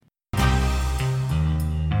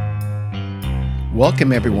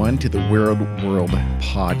Welcome, everyone, to the Weird World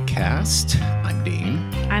Podcast. I'm Dean.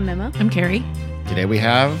 I'm Emma. I'm Carrie. Today we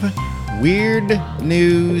have Weird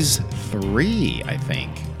News 3, I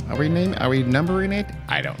think. Are we numbering it?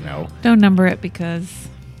 I don't know. Don't number it because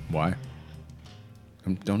Why?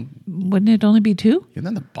 wouldn't it only be 2? You're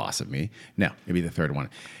not the boss of me. No, maybe the third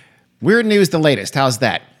one. Weird News, the latest. How's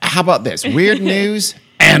that? How about this? Weird News,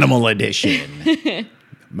 Animal Edition.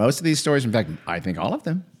 Most of these stories, in fact, I think all of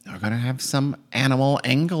them, are going to have some animal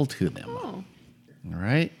angle to them. Oh. All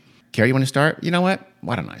right. Carrie, you want to start? You know what?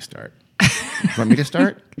 Why don't I start? You want me to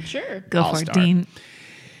start? Sure. Go I'll for start. it, Dean.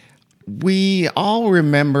 We all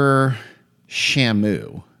remember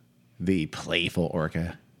Shamu, the playful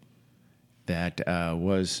orca that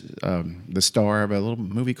was the star of a little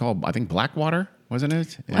movie called, I think, Blackwater, wasn't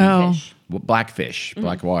it? Oh, Well, Blackfish.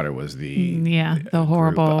 Blackwater was the the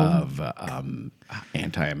horrible group of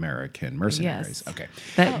anti-American mercenaries. Yes. Okay,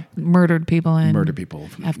 that murdered people in murder people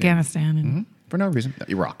from Afghanistan. And, for no reason.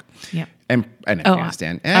 Iraq. Yep. And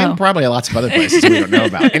Afghanistan. Oh. And probably lots of other places we don't know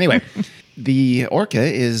about. Anyway, the orca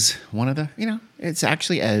is one of the, it's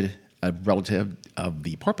actually a relative of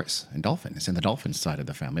the porpoise and dolphin. It's in the dolphin side of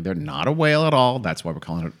the family. They're not a whale at all. That's why we're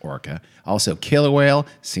calling it orca. Also, killer whale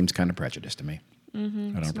seems kind of prejudiced to me. I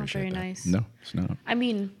don't It's not appreciate very that. nice. No, it's not. I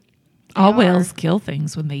mean, all are. whales kill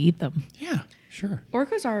things when they eat them. Yeah, sure.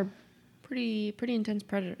 orcas are pretty intense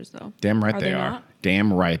predators, though. Damn right Are they they are. not?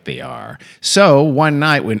 Damn right they are. So one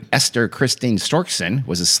night when Esther Christine Storkson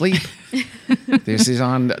was asleep, this is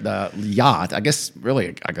on the yacht. I guess really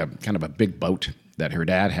like a kind of a big boat that her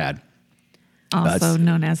dad had. Also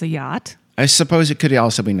known as a yacht. I suppose it could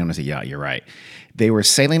also be known as a yacht. You're right. They were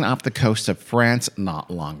sailing off the coast of France not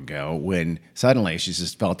long ago when suddenly she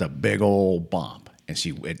just felt a big old bump, and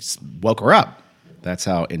it woke her up. That's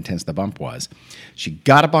how intense the bump was. She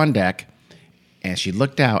got up on deck, and she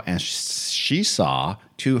looked out, and she saw,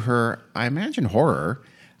 to her, I imagine, horror,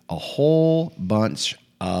 a whole bunch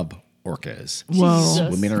of orcas Whoa.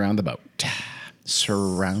 swimming around the boat,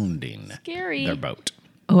 surrounding Scary. their boat.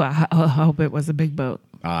 Oh, I hope it was a big boat.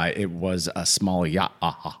 It was a small yacht.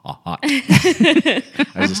 I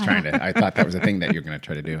was just trying to. I thought that was a thing that you're going to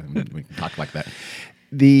try to do. And we can talk like that.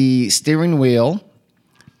 The steering wheel,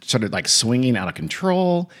 sort of like swinging out of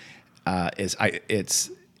control, it's a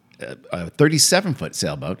 37-foot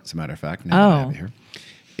sailboat. As a matter of fact, now that I have it here,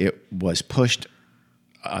 it was pushed.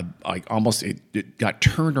 Like almost, it got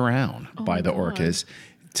turned around by the orcas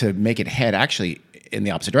to make it head actually in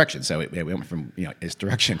the opposite direction. So it went from its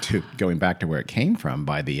direction to going back to where it came from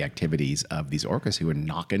by the activities of these orcas who were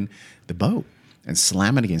knocking the boat and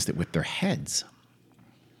slamming against it with their heads.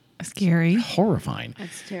 Scary. Horrifying.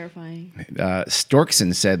 That's terrifying.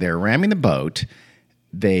 Storkson said they're ramming the boat.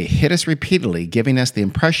 They hit us repeatedly, giving us the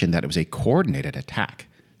impression that it was a coordinated attack.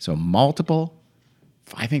 So multiple,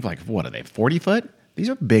 I think what are they, 40 foot? These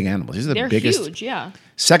are big animals. These are the They're biggest, huge, yeah.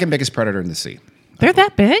 second biggest predator in the sea. They're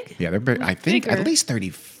that big? Yeah, they're big. I think bigger? at least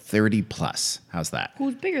 30 plus. How's that?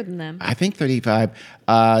 Who's bigger than them? I think 35.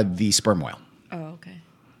 The sperm whale Oh, okay.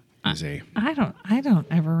 is a. I don't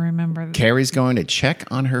ever remember. Carrie's going to check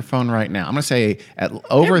on her phone right now. I'm going to say at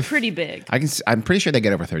over. They're pretty big. I'm pretty sure they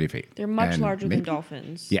get over 30 feet. They're much And larger maybe- than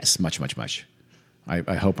dolphins. Yes, much.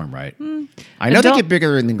 I hope I'm right. I know they Adult- get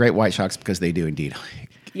bigger than great white sharks because they do indeed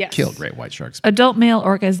Yes. kill great white sharks. Adult male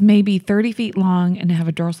orcas may be 30 feet long and have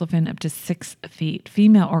a dorsal fin up to 6 feet.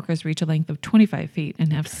 Female orcas reach a length of 25 feet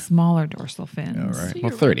and have smaller dorsal fins. All right. Well,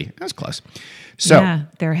 30. That's close. So, Yeah,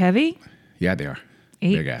 they're heavy. yeah they are.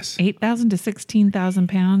 Big ass. 8,000 to 16,000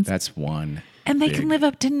 pounds. That's one. And they big- can live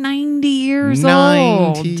up to 90 years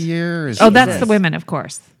 90 old. years. Oh, that's Jesus. the women, of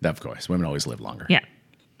course. Of course. Women always live longer. Yeah.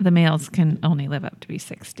 The males can only live up to be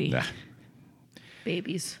 60. Yeah.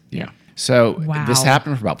 Babies. Yeah. So Wow. this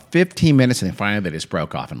happened for about 15 minutes, and then finally they just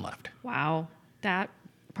broke off and left. Wow. That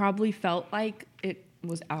probably felt like it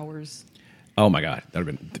was hours. Oh my God, that would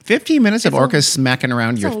have been 15 minutes of orcas smacking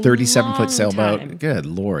around your a 37-foot long sailboat. time. Good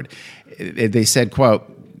Lord. They said, quote,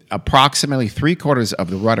 approximately 3/4 of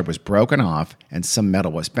the rudder was broken off and some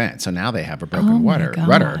metal was bent. So now they have a broken Oh my rudder,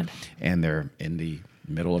 God. and they're in the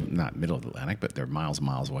not middle of the Atlantic, but they're miles and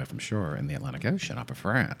miles away from shore in the Atlantic Ocean off of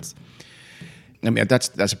France. I mean, that's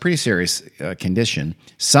a pretty serious condition.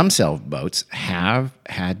 Some sailboats have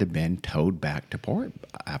had to been towed back to port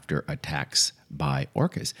after attacks by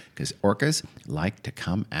orcas because orcas like to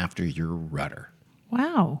come after your rudder.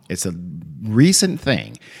 Wow. It's a recent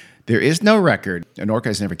thing. There is no record. An orca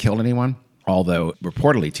has never killed anyone, although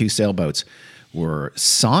reportedly 2 sailboats were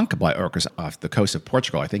sunk by orcas off the coast of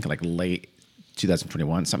Portugal, I think like late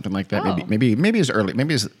 2021, something like that. Oh. Maybe it was early.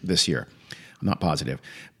 Maybe it was this year. not positive,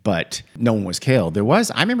 but no one was killed.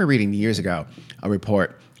 I remember reading years ago a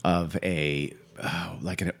report of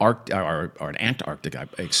like an an Antarctic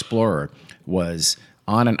explorer was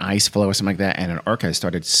on an ice floe or something like that, and an orca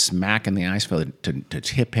started smacking the ice floe to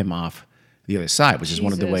tip him off the other side, which is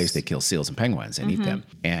one of the ways they kill seals and penguins and eat them.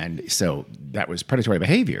 And so that was predatory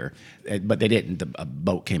behavior, but they didn't. A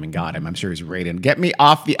boat came and got him. I'm sure he's raging, "Get me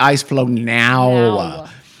off the ice floe now!"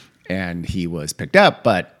 And he was picked up,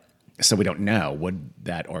 but so we don't know. Would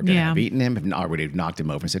that orca have eaten him? If not, would have knocked him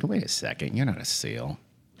over and said, "Wait a second, you're not a seal.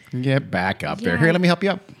 Get back up there. Here, let me help you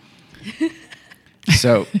up."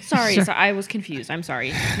 So Sorry, so I was confused. I'm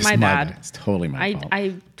sorry. My bad. It's totally my fault.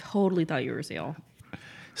 I totally thought you were a seal.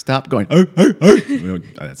 Stop going. Oh, oh, oh.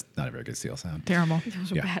 That's not a very good seal sound. Terrible. It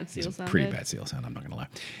was a bad seal It's a sound. pretty bad seal sound. I'm not going to lie.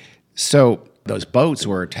 So those boats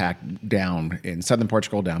were attacked down in southern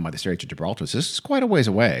Portugal, down by the Straits of Gibraltar. So this is quite a ways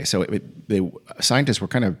away. So the scientists were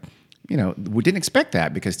kind of, we didn't expect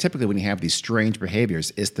that, because typically when you have these strange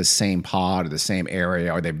behaviors, it's the same pod or the same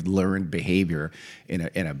area, or they've learned behavior in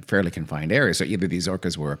a fairly confined area. So either these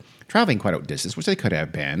orcas were traveling quite a distance, which they could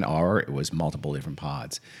have been, or it was multiple different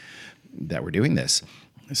pods that were doing this.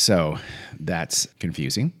 So that's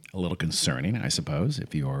confusing, a little concerning, I suppose,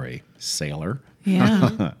 if you are a sailor. Yeah.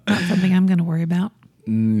 Not something I'm going to worry about.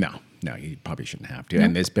 No, you probably shouldn't have to. Nope.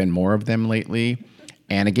 And there's been more of them lately.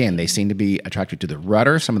 And again, they seem to be attracted to the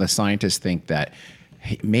rudder. Some of the scientists think that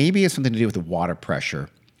maybe it's something to do with the water pressure,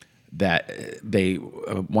 that they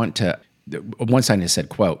want to. One scientist said,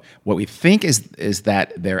 quote, "What we think is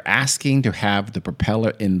that they're asking to have the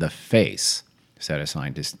propeller in the face," said a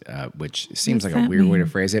scientist, which seems like a weird way to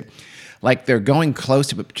phrase it. Like they're going close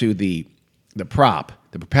to the prop,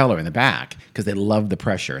 the propeller in the back, because they love the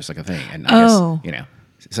pressure. It's like a thing. And I guess,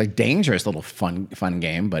 it's like dangerous little fun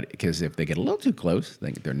game, but because if they get a little too close,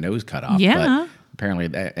 they get their nose cut off. Yeah. But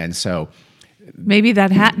apparently, and so. Maybe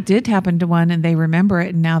that did happen to one and they remember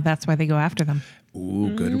it, and now that's why they go after them.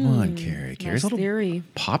 Ooh, good one, Carrie. Carrie's a little theory.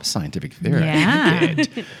 Pop scientific theory. Yeah.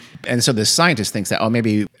 And so the scientist thinks that,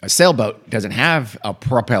 maybe a sailboat doesn't have a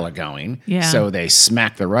propeller going. Yeah. So they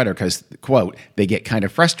smack the rudder because, quote, they get kind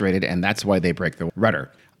of frustrated, and that's why they break the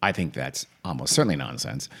rudder. I think that's almost certainly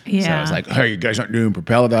nonsense. Yeah. So it's like, "Hey, you guys aren't doing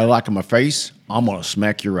propeller that I like in my face? I'm going to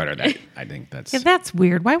smack your rudder." I think that's... Yeah, that's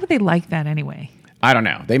weird. Why would they like that anyway? I don't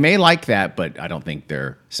know. They may like that, but I don't think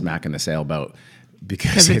they're smacking the sailboat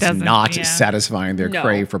because it it's doesn't- not yeah. satisfying their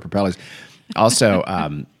crave for propellers. Also,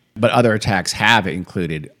 but other attacks have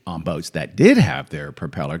included on boats that did have their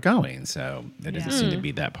propeller going, so there doesn't seem to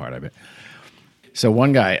be that part of it. So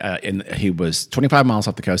one guy, he was 25 miles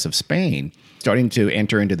off the coast of Spain, starting to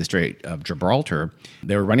enter into the Strait of Gibraltar.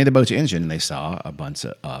 They were running the boat's engine, and they saw a bunch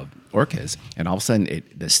of orcas, and all of a sudden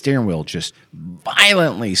the steering wheel just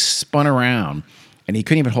violently spun around, and he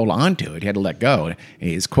couldn't even hold on to it. He had to let go. And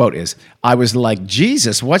his quote is, "I was like,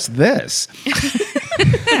 Jesus, what's this?"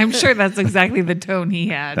 I'm sure that's exactly the tone he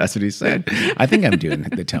had. That's what he said. I think I'm doing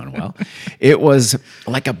the tone well. It was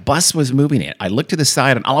like a bus was moving it. I looked to the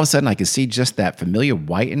side, and all of a sudden I could see just that familiar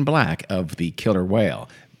white and black of the killer whale.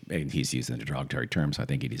 And he's using the derogatory term, so I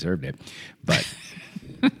think he deserved it. But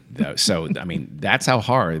that's how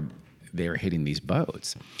hard they're hitting these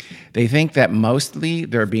boats. They think that mostly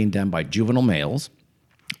they're being done by juvenile males.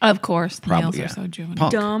 Of course. The males yeah. are so juvenile.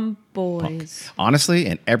 Punk. Dumb boys. Honestly,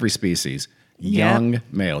 in every species, young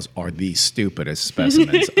males are the stupidest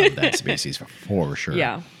specimens of that species, for sure.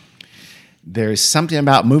 Yeah. There's something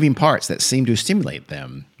about moving parts that seem to stimulate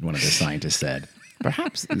them, one of the scientists said.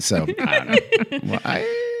 Perhaps. So, I don't know. Well, I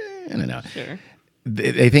don't know. Sure.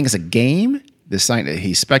 They think it's a game. The scientist,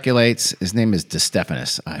 he speculates. His name is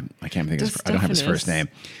DeStephanus. I can't think of I don't have his first name.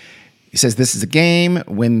 He says this is a game.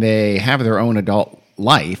 When they have their own adult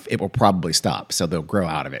life, it will probably stop. So they'll grow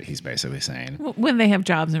out of it, he's basically saying. When they have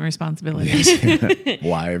jobs and responsibilities.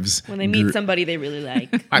 Wives. When they meet somebody they really like.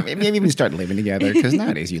 Maybe even start living together, because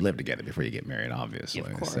nowadays you live together before you get married, obviously.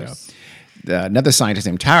 Of course. So, another scientist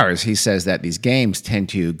named Towers, he says that these games tend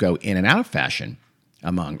to go in and out of fashion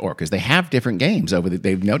among orcas. They have different games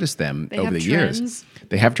they've noticed them over the years.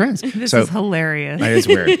 They have trends. This is hilarious. It is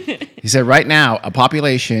weird. He said right now, a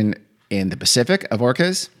population in the Pacific of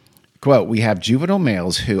orcas, quote, "We have juvenile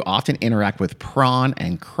males who often interact with prawn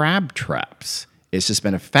and crab traps. It's just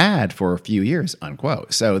been a fad for a few years,"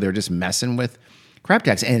 unquote. So they're just messing with crab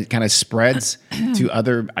traps, and it kind of spreads to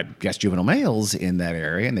other, I guess, juvenile males in that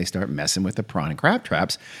area, and they start messing with the prawn and crab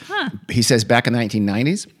traps. He says back in the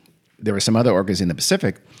 1990s, there were some other orcas in the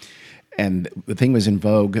Pacific, and the thing was in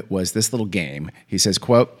vogue was this little game. He says,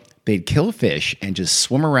 quote, "They'd kill fish and just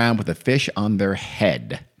swim around with a fish on their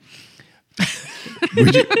head."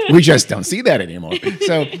 We just don't see that anymore.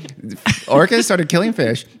 So orcas started killing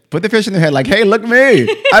fish, put the fish in their head like, hey, look at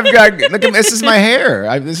me. This is my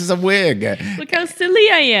hair. This is a wig. Look how silly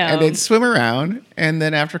I am. And they'd swim around. And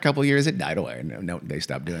then after a couple of years, it died away. No, they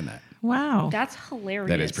stopped doing that. Wow. That's hilarious.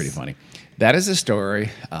 That is pretty funny. That is the story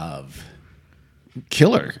of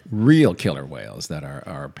real killer whales that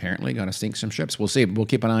are apparently going to sink some ships. We'll see. We'll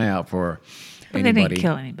keep an eye out for But anybody. they didn't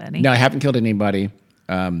kill anybody. No, I haven't killed anybody.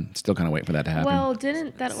 Still kind of waiting for that to happen. Well,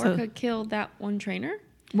 didn't that orca kill that one trainer?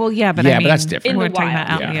 Well, yeah, but Yeah, I but mean, that's different. We're In the talking wild,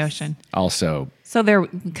 about out in the yeah. ocean. Also, So they're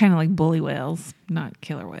kind of like bully whales, not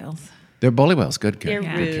killer whales. they're bully whales. Good. They're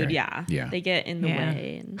Yeah. rude, Carrie. yeah. Yeah. They get in the Yeah.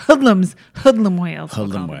 way. And Hoodlum whales. we'll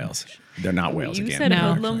Hoodlum call them. whales. They're not whales you again. said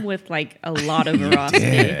No. hoodlum with like a lot of ferocity.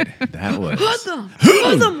 Did. That was.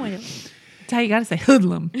 Hoodlum whale. That's how you got to say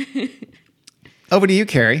hoodlum. Over to you,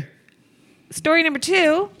 Carrie. Story number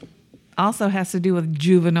 2 also has to do with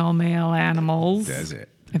juvenile male animals. Does it?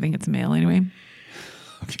 I think it's male anyway.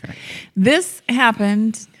 Okay. This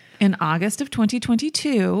happened in August of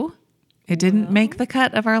 2022. It didn't make the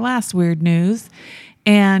cut of our last weird news.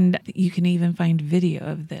 And you can even find video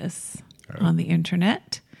of this on the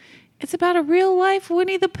internet. It's about a real life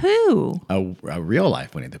Winnie the Pooh. A real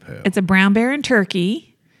life Winnie the Pooh It's a brown bear in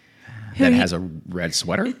Turkey. that has a red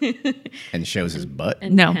sweater and shows his butt.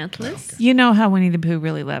 And No. pantless. You know how Winnie the Pooh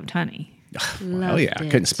really loved honey. Oh yeah, Loved it.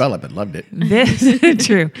 couldn't spell it, but loved it. This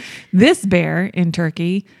true. This bear in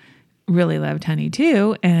Turkey really loved honey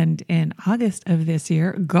too, and in August of this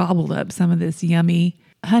year gobbled up some of this yummy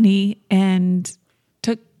honey and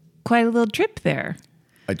took quite a little trip there,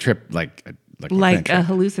 A trip like like a a trip.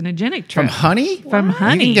 hallucinogenic trip From honey. From You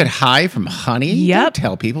honey. can get high from honey. Yep. Don't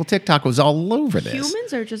tell people. TikTok was all over this.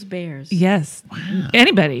 Humans are just bears. Yes,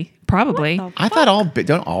 anybody probably. What the I thought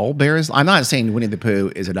don't all bears. I'm not saying Winnie the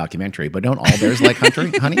Pooh is a documentary, but don't all bears like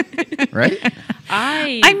honey? Right?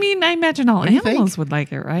 I mean, I imagine all do you think? animals would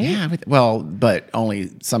like it, right? Yeah. Well, but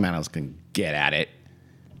only some animals can get at it.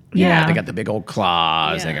 Yeah. They got the big old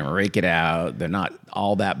claws. They Yeah. can rake it out. They're not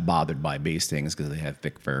all that bothered by bee stings because they have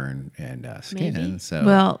thick fur and skin. Maybe. So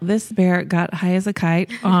Well, this bear got high as a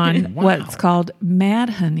kite on what's called mad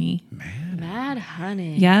honey. Mad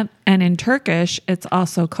honey. Yep. And in Turkish, it's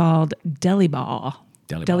also called delibal.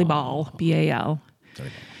 Delibal. B-A-L.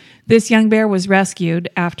 This young bear was rescued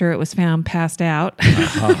after it was found passed out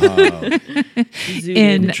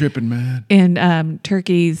in tripping mad.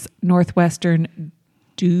 Turkey's northwestern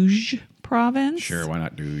Duj province. Sure, why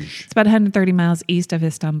not douche? It's about 130 miles east of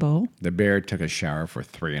Istanbul. The bear took a shower for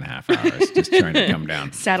 3.5 hours just trying to come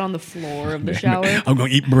down. Sat on the floor of the shower. I'm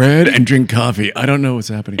going to eat bread and drink coffee. I don't know what's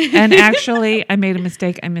happening. And actually, I made a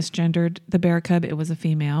mistake. I misgendered the bear cub. It was a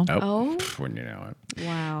female. Oh. pff, When you know it.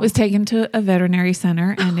 Wow. Was taken to a veterinary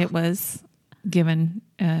center and it was given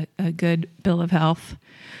a good bill of health.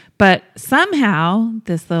 But somehow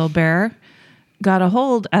this little bear got a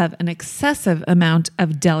hold of an excessive amount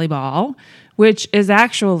of delibal, which is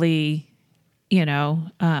actually, I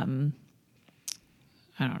don't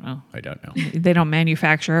know. I don't know. They don't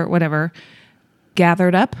manufacture it, whatever,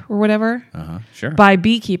 gathered up or whatever Sure. by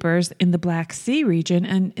beekeepers in the Black Sea region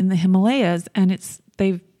and in the Himalayas. And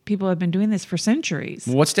people have been doing this for centuries.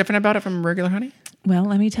 What's different about it from regular honey? Well,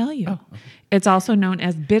 let me tell you. It's also known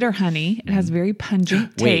as bitter honey. It has very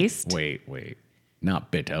pungent taste. Wait.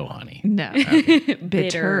 Not Bitto honey. No,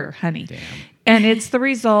 bitter honey. Damn. And it's the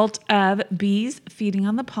result of bees feeding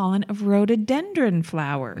on the pollen of rhododendron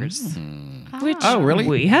flowers. Which Oh, really?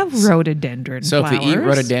 we have rhododendron So flowers. if you eat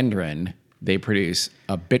rhododendron, they produce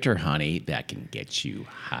a bitter honey that can get you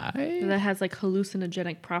high. that has like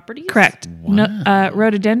hallucinogenic properties. Correct. No,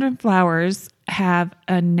 rhododendron flowers have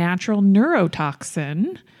a natural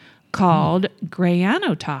neurotoxin called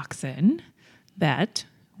granotoxin that,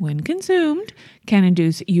 when consumed, can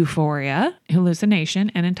induce euphoria,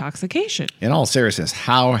 hallucination, and intoxication. In all seriousness,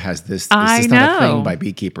 how has this I is not a know. thing by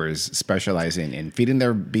beekeepers specializing in feeding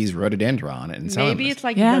their bees rhododendron and selling Maybe this? it's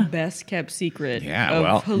like Yeah. the best kept secret. Yeah, of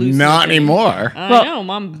well, hallucinogens. not anymore. I Well, know.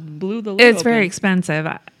 Mom blew the lid It's very open. expensive.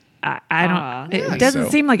 I don't. Yeah, It doesn't so-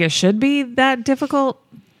 seem like it should be that difficult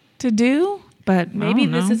to do, but Maybe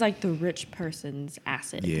this is is like the rich person's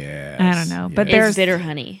acid. Yes. I don't know, but It's there's bitter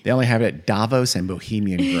honey. They only have it at Davos and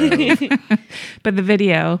Bohemian Grove. But the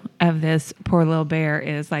video of this poor little bear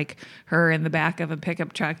is like her in the back of a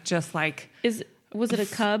pickup truck, just like Was it a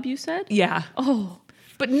cub? You said. yeah, Oh,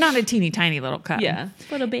 but not a teeny tiny little cub. yeah.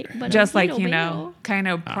 But Just like, kind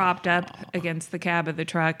of propped up against the cab of the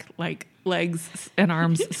truck, like legs and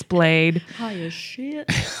arms splayed. high as shit.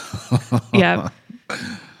 Yeah.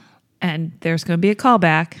 And there's going to be a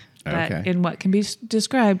callback, but Okay. in what can be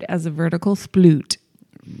described as a vertical sploot.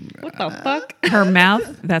 What the fuck? Her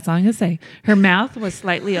mouth, that's all I'm going to say. Her mouth was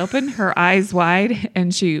slightly open, her eyes wide,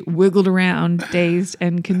 and she wiggled around, dazed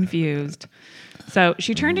and confused. So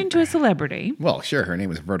she turned into a celebrity, Well, sure. Her name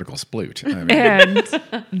was Vertical Sploot. I mean,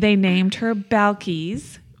 and they named her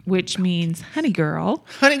Balkis, which means honey girl.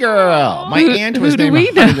 Honey Girl. My aunt was Who do named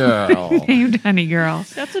we Honey know? Girl. Named honey girl.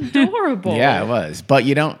 That's adorable. Yeah, it was. But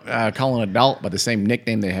you don't call an adult by the same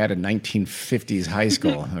nickname they had in 1950s high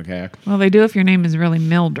school, okay? Well, they do if your name is really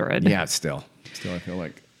Mildred. Yeah, still, I feel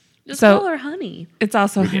like Just So- call her honey. It's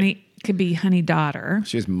also did. honey, could be honey daughter.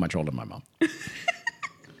 she was much older than my mom.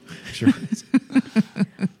 Sure.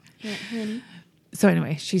 Yeah, honey. So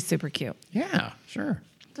anyway, she's super cute. Yeah, sure.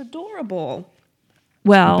 It's adorable.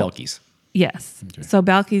 Well, Belkies. yes. Okay. So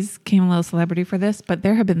Balkis became a little celebrity for this, but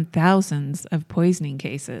there have been thousands of poisoning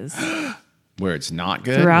cases Where it's not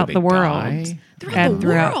good. throughout where the they world die. and the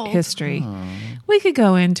throughout world? history. We could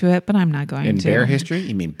go into it, but I'm not going In to. bear history?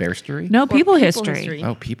 You mean bear story? No, people people history. history.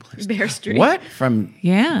 Oh, people history. Bear Street. What? From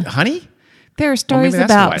Yeah. Honey? There are stories maybe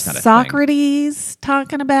that's why about it's not a thing. Socrates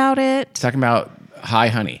talking about it. Talking about high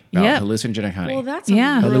honey. About Yep. hallucinogenic honey. Well, that's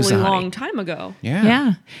Yeah. a really Hallucinati. long time ago. yeah.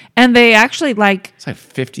 Yeah. And they actually, like, It's like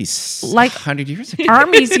 50, Like- 100 years ago.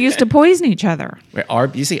 armies used to poison each other. Wait,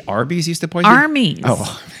 you say Arby's used to poison? Armies.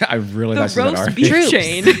 Oh, I really The thought you said roast Arby's. beef Troops.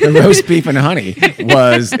 chain. The roast beef and honey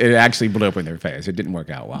it actually blew up in their face. It didn't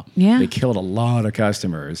work out well. Yeah. They killed a lot of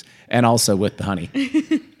customers and also with the honey.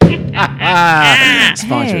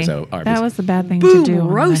 Sponsors, Hey, so Arby's. that was the bad thing Boom, to do. on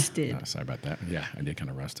the- roasted. Oh, sorry about that. Yeah, I did kind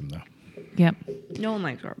of roast them though. Yep. No one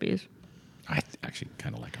likes Arby's. I actually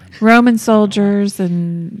kind of like Arby's. Roman soldiers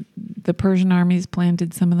and the Persian armies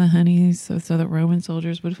planted some of the honeys so that Roman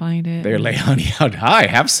soldiers would find it. They lay honey out high.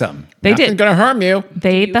 Have some. They Nothing did. gonna harm you.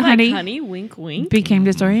 They ate You the like honey, wink, wink. became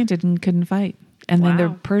disoriented, and couldn't fight. And then the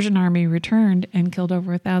Wow. Persian army returned and killed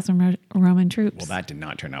over 1,000 Roman troops. Well, that did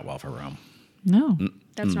not turn out well for Rome. No.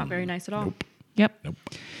 That's not very nice at all. Yep. Nope.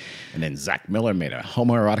 And then Zach Miller made a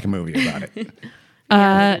homoerotic movie about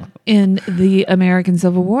it. In the American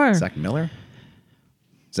Civil War. Zach Miller?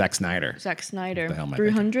 Zack Snyder. Zack Snyder. The hell am I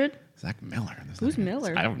 300? Zach Miller. Who's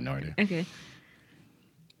Miller? I have no idea. Okay.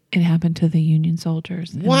 It happened to the Union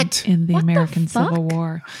soldiers. What? In the What the American Civil fuck?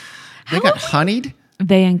 War. They got honeyed?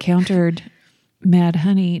 They encountered mad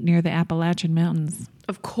honey near the Appalachian Mountains.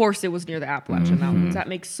 Of course it was near the Appalachian Mountains. That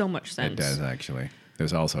makes so much sense. It does, actually.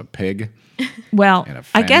 There's also a pig. Well, And a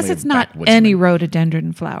I guess family it's of not backwoodsmen. any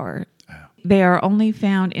rhododendron flower. They are only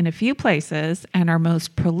found in a few places and are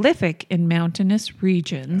most prolific in mountainous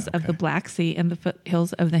regions of the Black Sea and the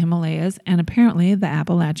foothills of the Himalayas, and apparently the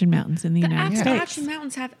Appalachian Mountains in the The United Appalachian States.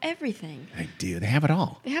 Mountains have everything. They do. They have it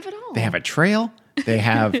all. They have it all. They have a trail. They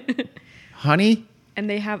have honey. And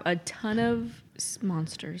they have a ton of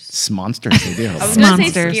monsters. Monsters. They do. I was going to say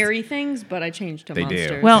Monsters. scary things, but I changed to They do.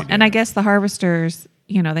 monsters. Well, They and do. I guess the harvesters,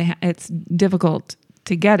 it's difficult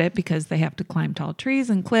to get it because they have to climb tall trees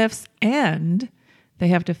and cliffs, and they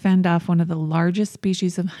have to fend off one of the largest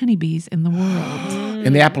species of honeybees in the world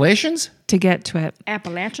In the Appalachians? to get to it.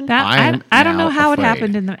 Appalachian? That I am I don't now know how afraid. it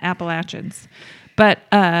happened in the Appalachians, but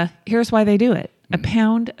here's why they do it. A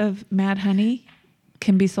pound of mad honey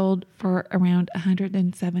can be sold for around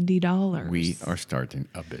 $170. We are starting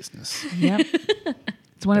a business. Yep.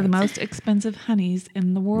 It's one of the most expensive honeys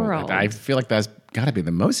in the world. I feel like that's got to be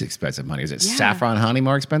the most expensive honey. Is it Yeah. saffron honey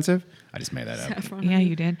more expensive? I just made that up. Saffron. Yeah,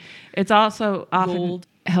 you did. It's also often Gold.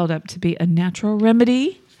 held up to be a natural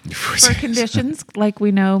remedy for conditions like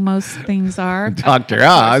we know most things are: Dr.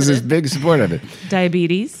 Oz is big support of it.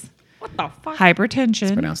 diabetes, What the fuck?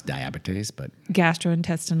 hypertension, Pronounced diabetes, but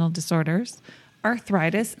gastrointestinal disorders,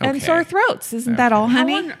 arthritis, and Okay. sore throats. Isn't that all, How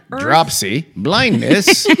honey? on earth? dropsy,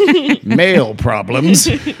 blindness, male problems.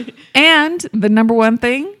 And the number one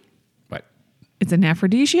thing, What? it's an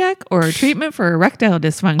aphrodisiac or a treatment for erectile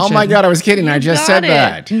dysfunction. Oh my God, I was kidding. I just said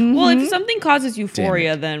Got it. that. Well, if something causes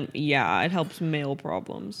euphoria, then yeah, it helps male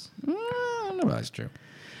problems. I don't know if that's true.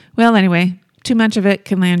 Well, anyway, too much of it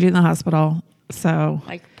can land you in the hospital. So,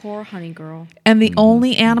 Like poor honey girl. and the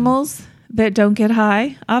only animals that don't get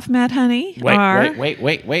high off mad honey are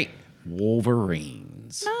Wait.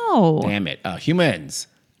 Wolverines. no, Damn it. Humans.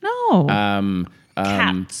 no,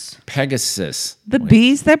 Cats. Pegasus. the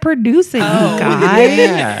bees that produce it, you guys.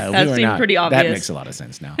 Yeah, That we were seemed not- pretty That obvious. makes a lot of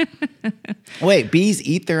sense now. Wait, bees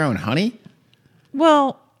eat their own honey?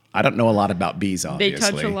 Well, I don't know a lot about bees, They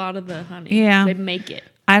obviously. touch a lot of the honey. Yeah. They make it.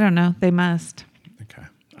 I don't know. They must. Okay.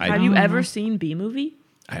 Have you ever seen Bee Movie?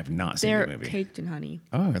 I have not seen They're the movie. caked in honey.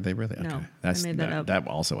 Oh, are they really? Okay. No, I That's made that up. That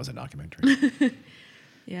also was a documentary.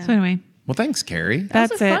 Yeah. So anyway, Well, thanks, Carrie. That was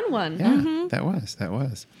That's a it. fun one. Yeah, that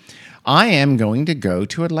was. I am going to go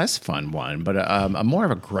to a less fun one, but a more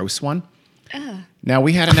of a gross one. Now,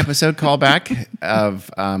 we had an episode callback of,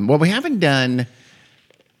 we haven't done,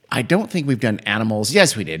 I don't think we've done animals.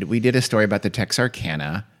 Yes, we did. We did a story about the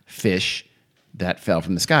Texarkana fish that fell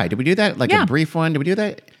from the sky. Did we do that? Like Yeah. a brief one? Did we do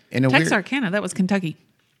that in a Texarkana, that was Kentucky.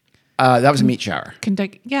 That was a meat shower.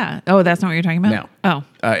 Kentucky, yeah. Oh, that's not what you're talking about? No.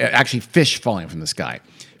 Oh. Actually, fish falling from the sky.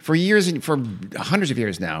 For years and for hundreds of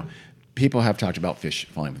years now, people have talked about fish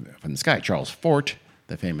falling from the sky. Charles Fort,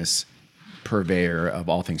 the famous purveyor of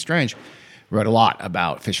all things strange, wrote a lot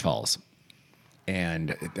about fish falls,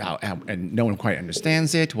 and no one quite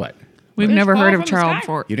understands it. What? We've Fish never fall heard from of the Charles sky?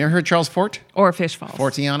 Fort You never heard Charles Fort? or Fish Falls.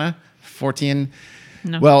 Fortean?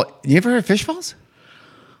 No. Well, you ever heard of fish falls?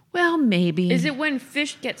 Well, maybe. Is it when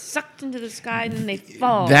fish get sucked into the sky and then they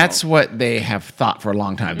fall? That's what they have thought for a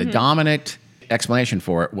long time. The dominant explanation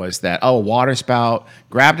for it was that, a water spout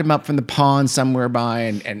grabbed him up from the pond somewhere by,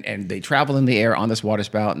 and they traveled in the air on this water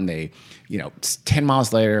spout, and they, 10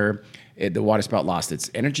 miles later, the water spout lost its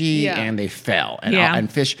energy Yeah. and they fell. Yeah.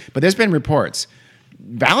 And fish, but there's been reports,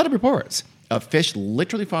 valid reports, of fish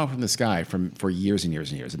literally falling from the sky for years and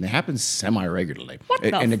years and years. And they happen semi-regularly. What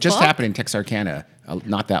the and it just fuck? happened in Texarkana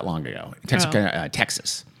not that long ago. Texarkana,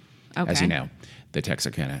 Texas, as Okay. you know. The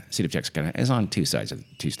Texarkana, city of Texarkana, is on two sides of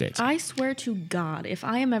two states. I swear to God, if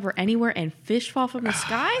I am ever anywhere and fish fall from the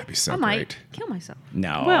sky, that'd be so I might great. kill myself.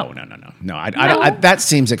 No, Well- no. I, that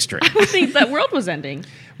seems extreme. I think that world was ending.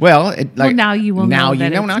 Well, now you will now know you that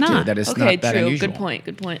know it's not to. not. That is Okay, not that true. unusual.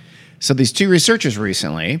 Good point. So these two researchers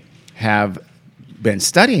recently have been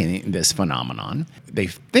studying this phenomenon. They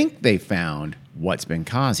think they found what's been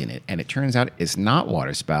causing it, and it turns out it's not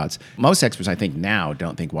water spouts. Most experts, I think, now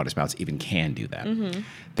don't think water spouts even can do that.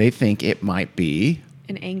 They think it might be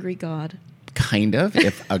An angry God. kind of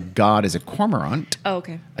if a god is a cormorant, Oh,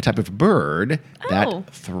 okay. a type of bird Oh.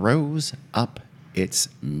 that throws up its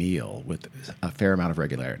meal with a fair amount of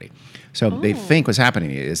regularity. So they think what's happening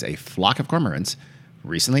is a flock of cormorants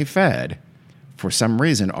recently fed, for some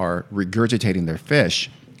reason, are regurgitating their fish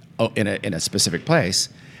in a specific place.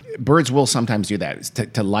 Birds will sometimes do that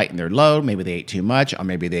to lighten their load. Maybe they ate too much, or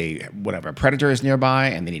maybe a predator is nearby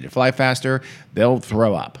and they need to fly faster. They'll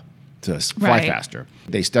throw up to fly Right. faster.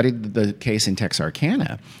 They studied the case in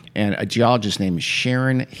Texarkana, and a geologist named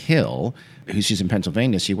Sharon Hill, she's in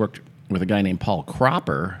Pennsylvania, she worked with a guy named Paul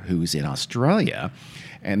Cropper, who's in Australia,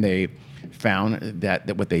 and they found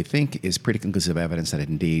that what they think is pretty conclusive evidence that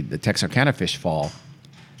indeed the Texarkana fish fall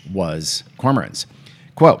was cormorants.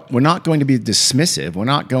 Quote, "We're not going to be dismissive. We're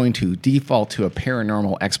not going to default to a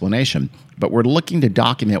paranormal explanation, but we're looking to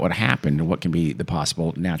document what happened and what can be the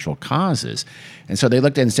possible natural causes." And so they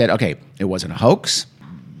looked at it and said, okay, it wasn't a hoax.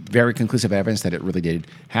 Very conclusive evidence that it really did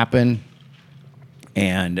happen,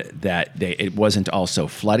 and that it wasn't also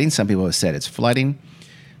flooding. Some people have said it's flooding,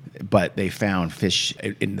 but they found fish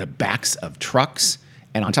in the backs of trucks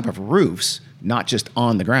and on top of roofs, not just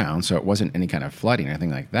on the ground, so it wasn't any kind of flooding or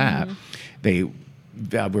anything like that. They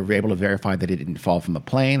were able to verify that it didn't fall from a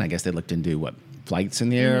plane. I guess they looked into flights in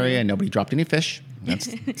the area, and nobody dropped any fish. That's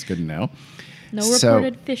good to know. No So-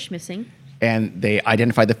 reported fish missing. And they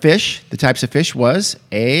identified the fish. The types of fish was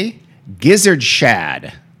a gizzard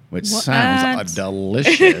shad, which sounds What?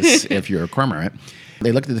 delicious if you're a cormorant.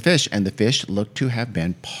 They looked at the fish, and the fish looked to have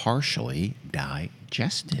been partially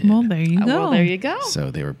digested. Well, there you go. Well, there you go. So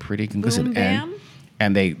they were pretty conclusive. Boom, bam.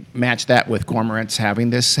 And they matched that with cormorants having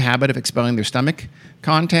this habit of expelling their stomach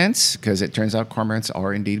contents, because it turns out cormorants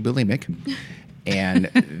are indeed bulimic. And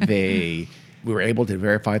we were able to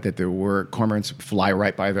verify that there were cormorants fly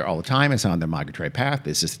right by there all the time. It's on their migratory path.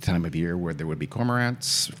 This is the time of year where there would be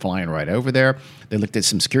cormorants flying right over there. They looked at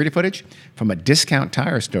some security footage from a discount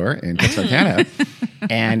tire store in Texarkana,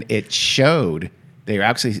 and it showed they were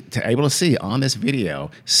actually able to see on this video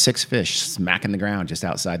 6 fish smacking the ground just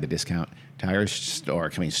outside the discount tire store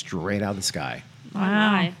coming straight out of the sky.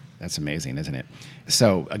 Wow. That's amazing, isn't it?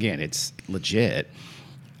 So, again, it's legit.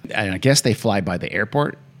 And I guess they fly by the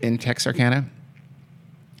airport in Texarkana.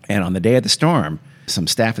 And on the day of the storm, some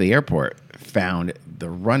staff at the airport found the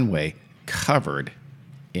runway covered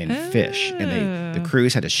in fish. And the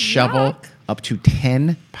crews had to shovel Yuck. up to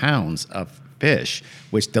 10 pounds of fish,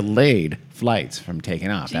 which delayed flights from taking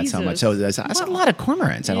off. That's how much. So that's a lot of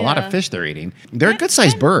cormorants and a lot of Yeah. fish they're eating. They're a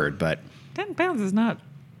good-sized bird, but 10 pounds is not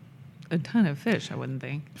a ton of fish, I wouldn't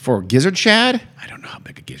think. for gizzard shad, I don't know how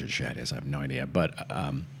big a gizzard shad is. I have no idea. But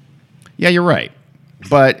yeah, you're right.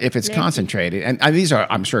 But if it's concentrated, and these are,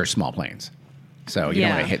 I'm sure, small planes. So you don't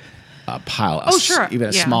Yeah. want to hit a pile, Oh, sure. even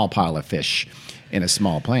a Yeah. small pile of fish in a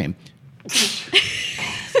small plane.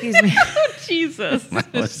 Excuse me. Jesus.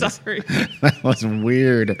 was just- Sorry. That was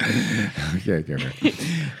weird. Okay.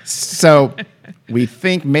 So we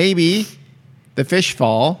think maybe the fish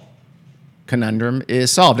fall conundrum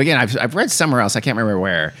is solved. Again, I've read somewhere else, I can't remember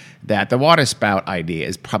where, that the water spout idea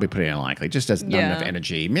is probably pretty unlikely. It just doesn't not enough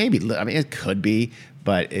energy. Maybe, I mean, it could be,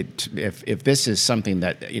 but if this is something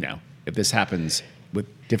that, if this happens with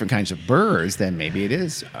different kinds of birds, then maybe it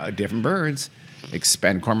is different birds.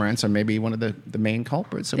 Expand cormorants are maybe one of the main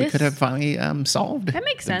culprits. So we This- could have finally solved That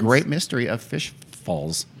makes the sense. great mystery of fish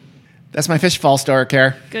falls. That's my fish fall story,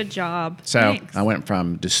 Care. Good job. So Thanks. I went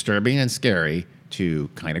from disturbing and scary to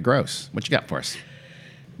kind of gross. What you got for us?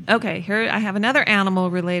 Okay, here I have another animal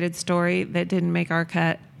related story that didn't make our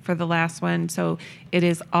cut for the last one. So it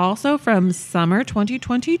is also from summer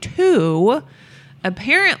 2022.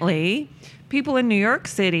 Apparently, people in New York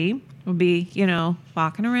City will be,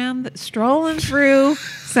 walking around, strolling through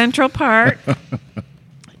Central Park,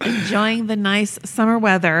 enjoying the nice summer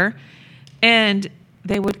weather, and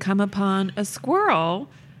they would come upon a squirrel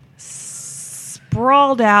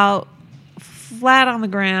sprawled out, flat on the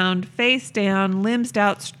ground, face down, limbs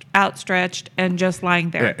outstretched, and just lying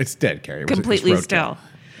there. Yeah, it's dead, Carrie. Completely still.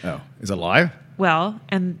 Oh, is it alive? Well,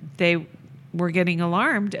 and they were getting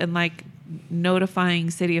alarmed and notifying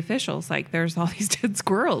city officials, there's all these dead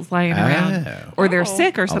squirrels lying around, or they're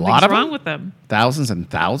sick, or lot something's of wrong them? with them. Thousands and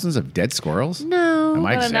thousands of dead squirrels? No. Am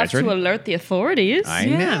I Well, enough to exaggerating? alert the authorities. I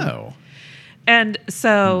Yeah. know. And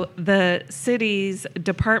so the city's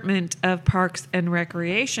Department of Parks and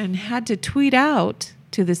Recreation had to tweet out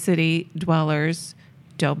to the city dwellers,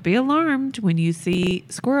 don't be alarmed when you see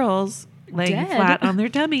squirrels laying Dead. flat on their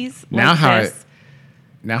tummies. Now this.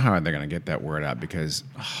 Now how are they going to get that word out? Because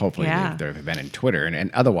hopefully Yeah. they've been in Twitter,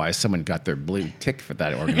 and otherwise someone got their blue tick for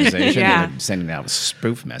that organization. Yeah. They're sending out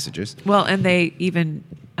spoof messages. Well, and they even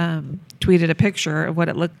tweeted a picture of what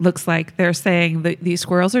it looks like. They're saying that these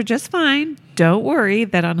squirrels are just fine. Don't worry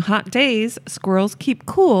that on hot days, squirrels keep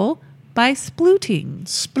cool by splooting.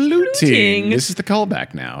 Splooting. This is the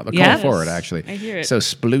callback now. The Yes. call forward, actually. I hear it. So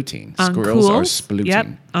splooting. On Squirrels cool, are splooting. Yep,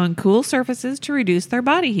 on cool surfaces to reduce their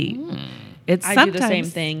body heat. It's I sometimes do the same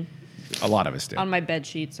thing. A lot of us do. On my bed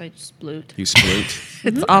sheets, I sploot. You sploot.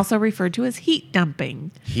 It's also referred to as heat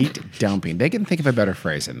dumping. Heat dumping. They can think of a better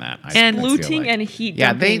phrase than that. And- feel Splooting and heat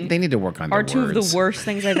Yeah, dumping they need to work on their are two of words. the worst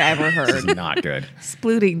things I've ever This is heard. not good.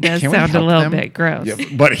 Splooting does Can we sound a help little them? bit gross. Yeah,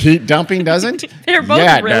 but heat dumping doesn't? They're both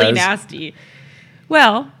Yeah, it really does. nasty.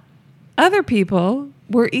 Well, other people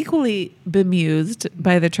were equally bemused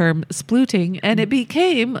by the term splooting, and it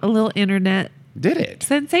became a little internet Did it?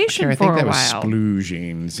 sensation I for think a that while. was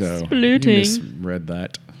splooging. So Splooting. you misread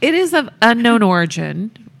that. It is of unknown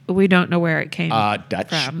origin. We don't know where it came Dutch.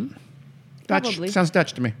 from, Dutch. Probably. Sounds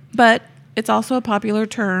Dutch to me. but it's also a popular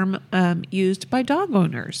term used by dog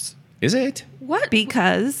owners Is it? What?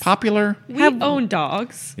 because Popular? We have- own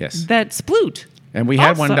dogs. Yes. that sploot. And we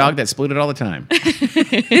had one Also- dog that splooted all the time.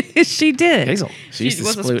 She did. Hazel. She used to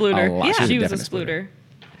was a sploot splooter. lot. Yeah, she was a definite splooter.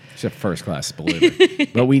 She's a first-class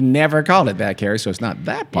splooter. But we never called it that, Carrie, so it's not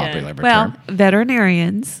that popular of a Well, term.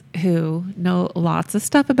 veterinarians who know lots of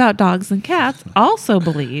stuff about dogs and cats also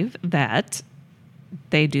believe that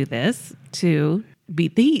they do this to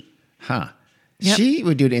beat the heat. Huh. Yep. She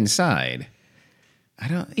would do it inside.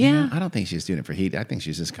 I Yeah. don't think she's doing it for heat. I think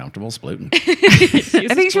she's just comfortable splooting.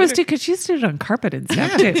 I think she was too, because she used to do it on carpet and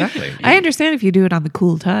stuff Yeah, too. exactly. I understand if you do it on the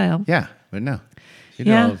cool tile. Yeah, but no. She did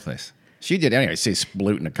Yeah. all over the place. She did anyway. She's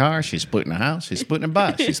splooting a car. She's splooting a house. She's splooting a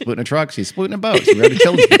bus. She's splooting a truck. She's splooting a boat. She wrote a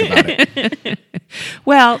children's book about it.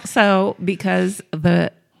 Well, so because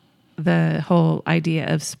the whole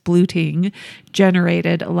idea of splooting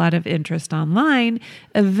generated a lot of interest online,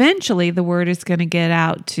 eventually the word is going to get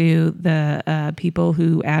out to the people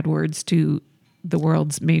who add words to the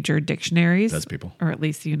world's major dictionaries. Those people. Or at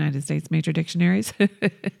least the United States major dictionaries.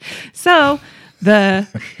 So the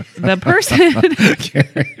person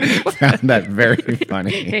Found that very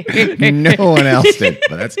funny. No one else did,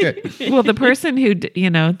 but that's good. well, the person who they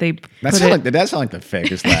That put sounds like the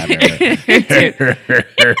fakest laugh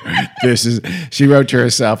ever. She wrote to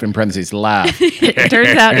herself in parentheses, laugh. it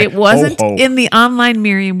turns out it wasn't Ho, ho. in the online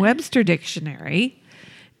Merriam-Webster dictionary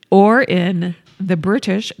or in the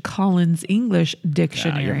British Collins English You're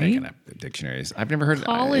dictionary. making up the dictionaries. I've never heard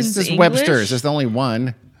Collins It's just English? Webster's. There's only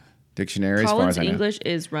one dictionary as far Collins as I know. English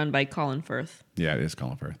is run by Colin Firth. Yeah, it is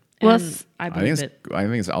Colin Firth. Well, And I believe it. I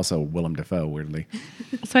think it's also Willem Dafoe, weirdly.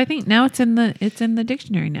 so I think now it's in the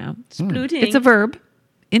dictionary now. Splooting. It's a verb,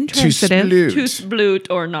 intransitive sploot. To sploot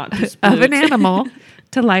or not to sploot. of an animal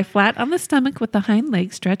to lie flat on the stomach with the hind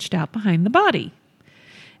legs stretched out behind the body.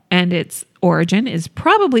 And its origin is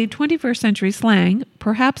probably 21st century slang,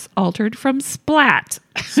 perhaps altered from splat.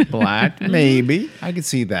 Splat, maybe. I could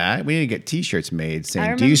see that. We need to get T-shirts made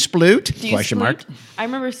saying, "Do you remember- sploot?" Do you Question mark. sploot? I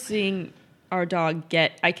remember seeing our dog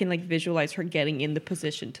I can like visualize her getting in the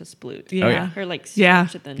position to sploot. Yeah. Oh, yeah. Her like Yeah.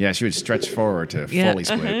 stretch it then. Yeah, she would stretch forward to Yeah. fully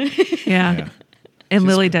sploot. Yeah. And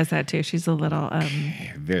Lily does that too. She's a little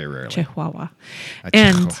Very rarely. chihuahua. A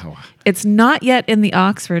And chihuahua. it's not yet in the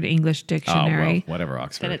Oxford English Oh, Dictionary. well, whatever,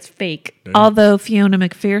 Oxford. Then it's fake. Although Fiona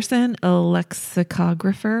McPherson, a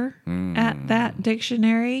lexicographer at that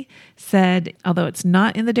dictionary, said, although it's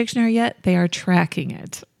not in the dictionary yet, they are tracking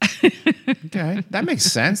it. Okay, that makes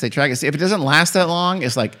sense. They track it. If it doesn't last that long,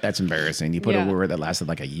 it's like, that's embarrassing. You put Yeah. a word that lasted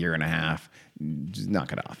like a year and a half, just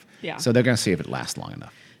knock it off. Yeah. So they're going to see if it lasts long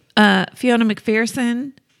enough. Fiona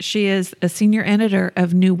McPherson, she is a senior editor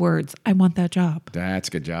of New Words. I want that job. That's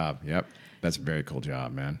a good job. Yep. That's a very cool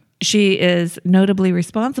job, man. She is notably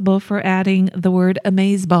responsible for adding the word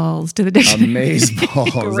amazeballs to the dictionary.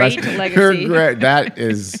 Amazeballs. Great That's legacy. that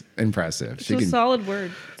is impressive. It's a solid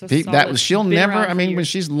word. It's a She'll been never, around I for mean, when years.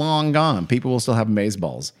 she's long gone, people will still have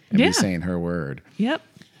amazeballs and Yeah. be saying her word. Yep.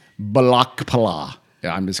 Balakpala.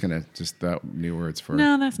 Yeah, I'm just going to, new words for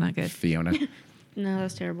No, that's not good. Fiona. No,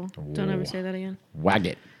 that's terrible. Don't ever say that again. Wag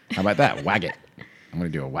it. How about that? Wag it. I'm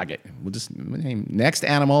going to do a wag it. We'll just name next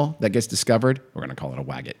animal that gets discovered, we're going to call it a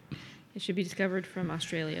wag it. It should be discovered from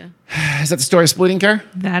Australia. Is that the story of splitting care?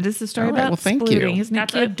 That is the story All right, about well, thank splooting. you. Isn't it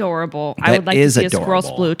That's cute? adorable. I That would like to is see a squirrel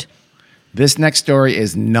adorable. sploot. This next story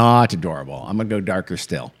is not adorable. I'm going to go darker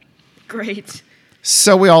still. Great.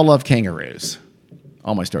 So we all love kangaroos.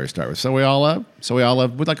 All my stories start with we all love. We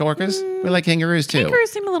like orcas. We like kangaroos too.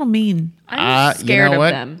 Kangaroos seem a little mean. I'm scared you know of what?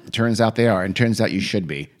 them. It turns out they are, and turns out you should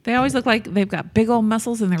be. They always look like they've got big old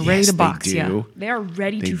muscles and they're ready Yes, to box they do. you. They are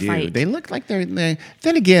ready They to do. fight. They look like they.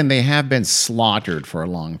 Then again, they have been slaughtered for a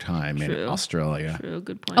long time in True. Australia. True,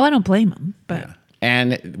 good point. Oh, I don't blame them, but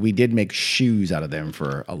And we did make shoes out of them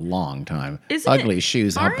for a long time. Isn't Ugly it-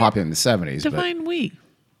 shoes, how aren't- popular in the 70s. But define we.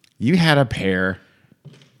 you had a pair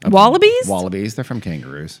of Wallabies? wallabies. They're from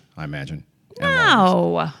kangaroos, I imagine. And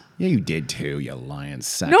wallabies. No. Yeah, you did too, you lion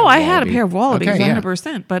sack. No, of I had a wallaby. pair of wallabies, Okay, yeah.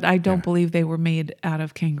 100%, but I don't believe they were made out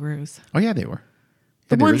of kangaroos. Oh, yeah, they were.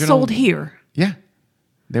 The Yeah, ones original- sold here. Yeah.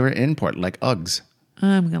 They were import, like Uggs.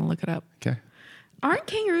 I'm going to look it up. Okay. Aren't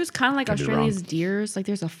kangaroos kind of like Could be Australia's deers? Like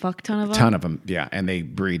there's a fuck ton of them. Ton of them, yeah. And they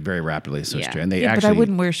breed very rapidly, so it's Yeah. true. And they Yeah, actually. but I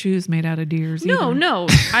wouldn't wear shoes made out of deers No, either. no,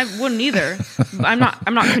 I wouldn't either. I'm not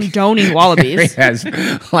condoning wallabies. has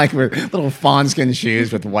like with little fawnskin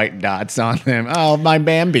shoes with white dots on them. Oh, my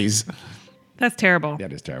Bambies. That's terrible.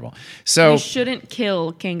 That is terrible. So You shouldn't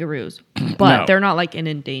kill kangaroos, but No. they're not like an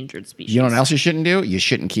endangered species. you know what else you shouldn't do? You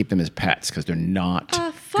shouldn't keep them as pets because they're not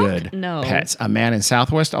Fuck good no. pets. A man in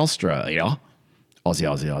Southwest Australia, Aussie,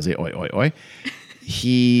 oi, oi, oi.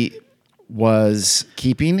 He was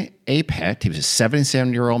keeping a pet. He was a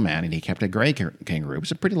 77-year-old man, and he kept a gray kangaroo. It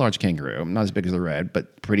was a pretty large kangaroo, not as big as the red,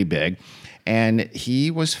 but pretty big. And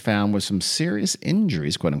he was found with some serious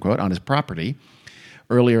injuries, quote unquote, on his property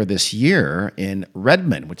earlier this year in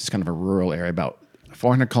Redmond, which is kind of a rural area, about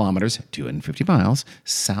 400 kilometers, 250 miles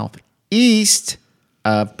southeast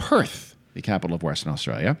of Perth, the capital of Western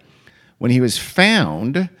Australia. When he was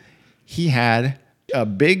found, he had a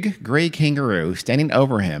big gray kangaroo standing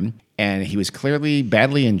over him, and he was clearly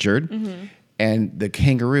badly injured. And the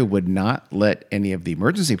kangaroo would not let any of the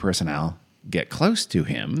emergency personnel get close to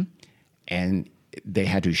him, and they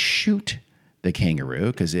had to shoot the kangaroo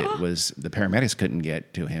because it was the paramedics couldn't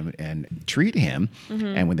get to him and treat him.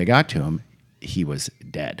 And when they got to him, he was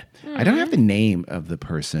dead. I don't have the name of the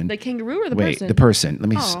person. The kangaroo or the Wait, person? the person. Let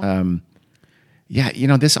me. Aw. Yeah, you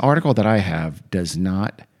know, this article that I have does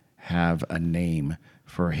not have a name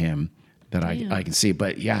for him that I can see.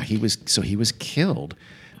 But yeah, he was killed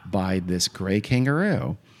by this gray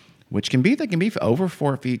kangaroo, which they can be over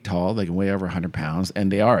 4 feet tall. They can weigh over 100 pounds,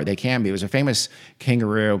 and they can be. It was a famous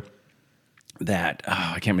kangaroo that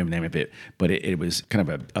I can't remember the name of it, but it was kind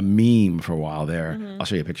of a meme for a while there. I'll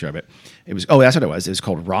show you a picture of it. That's what it was. It was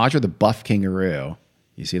called Roger the Buff Kangaroo.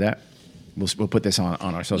 You see that? We'll put this on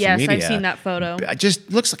our social Yes, media. I've seen that photo. It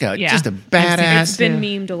just looks like Yeah. just a I've seen it. badass It's been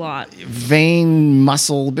memed a lot. vein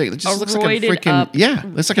muscle big. It just A looks like a roided freaking up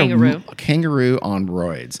looks like kangaroo. a kangaroo on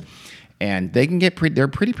roids, and they can get they're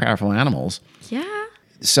pretty powerful animals. Yeah.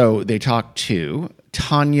 So they talked to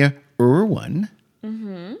Tanya Irwin.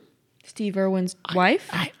 Steve Irwin's wife.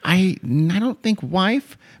 I don't think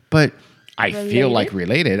wife, but I feel like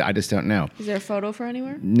related. I just don't know. Is there a photo for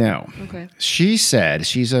anywhere? No. Okay. She said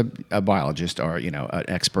she's a biologist or an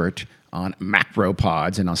expert on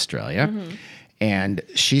macropods in Australia, And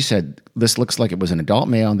she said, this looks like it was an adult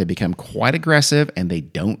male, and they become quite aggressive, and they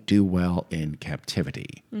don't do well in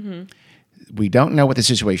captivity. We don't know what the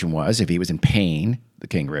situation was, if he was in pain, the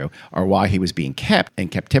kangaroo, or why he was being kept in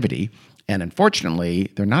captivity. And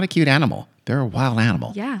unfortunately, they're not a cute animal. They're a wild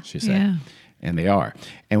animal, Yeah. she said. Yeah. And they are.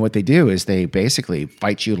 And what they do is they basically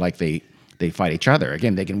fight you like they fight each other.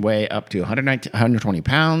 Again, they can weigh up to 120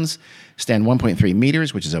 pounds, stand 1.3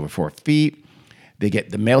 meters, which is over 4 feet.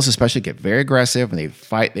 The males especially get very aggressive, and they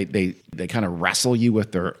fight. They kind of wrestle you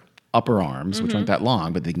with their upper arms, which aren't that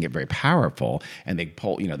long, but they can get very powerful. And they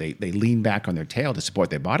pull, they lean back on their tail to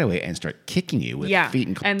support their body weight and start kicking you with feet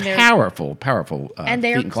and and they're- powerful. And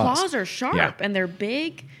their feet and claws are sharp Yeah. and they're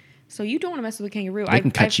big. So you don't want to mess with a kangaroo. They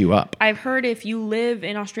can cut you up. I've heard if you live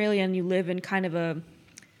in Australia and you live in kind of a,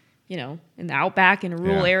 in the outback in a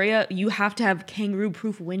rural Yeah. area, you have to have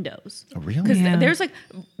kangaroo-proof windows. Oh, really? Because Yeah. there's like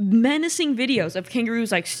menacing videos of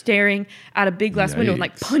kangaroos like staring out a big glass window and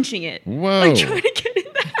like Yikes. punching it. Whoa. Like trying to get in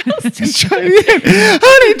the house. He's trying to get,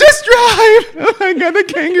 honey, just drive. Oh my God, the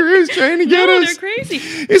kangaroo's trying to get No, us. they're crazy.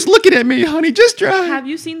 He's looking at me, honey, just drive. Have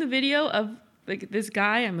you seen the video of like this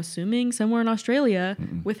guy, I'm assuming somewhere in Australia,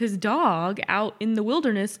 with his dog out in the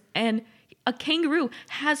wilderness, and a kangaroo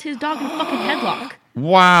has his dog in a fucking headlock.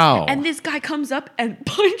 Wow. And this guy comes up and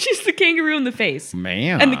punches the kangaroo in the face.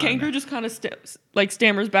 Man. And the kangaroo just kind of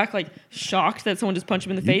stammers back, like shocked that someone just punched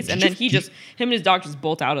him in the face. And then him and his dog just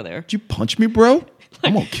bolt out of there. Did you punch me, bro?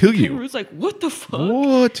 I'm going to kill you. Kangaroo's like, what the fuck?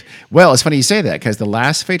 What? Well, it's funny you say that, because the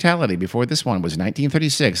last fatality before this one was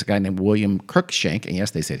 1936. A guy named William Cruikshank, and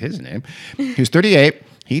yes, they said his name. He was 38.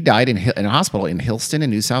 He died in a hospital in Hillston in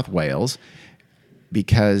New South Wales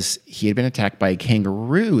because he had been attacked by a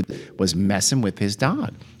kangaroo that was messing with his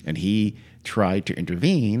dog. And he tried to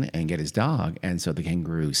intervene and get his dog. And so the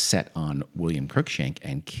kangaroo set on William Cruikshank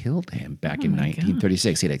and killed him back in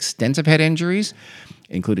 1936. He had extensive head injuries,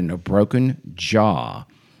 including a broken jaw.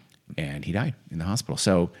 And he died in the hospital.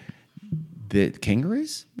 So the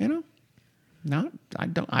kangaroos,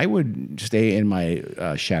 I would stay in my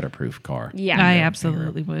shatterproof car. Yeah. I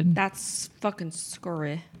absolutely would. That's fucking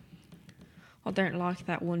scurry. I don't like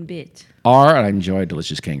that one bit. Or I enjoy a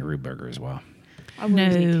delicious kangaroo burger as well. I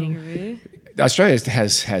wouldn't eat No. kangaroo. Australia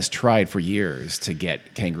has tried for years to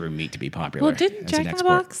get kangaroo meat to be popular. Well, didn't as Jack an in the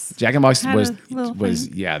export. Box Jack in the Box have was a little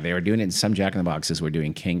they were doing it in some Jack in the Boxes. Were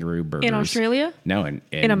doing kangaroo burgers In Australia? No, in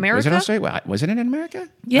In America? Was it Australia? Was it in America?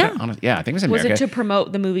 Yeah. Yeah, I think it was in Was America. it to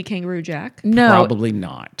promote the movie Kangaroo Jack? No. Probably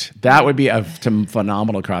not. That would be a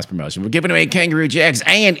phenomenal cross promotion. We're giving away kangaroo jacks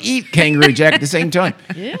and eat kangaroo jack at the same time.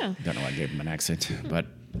 Yeah. Don't know why I gave him an accent, but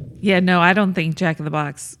Yeah, no, I don't think Jack in the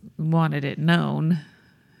Box wanted it known.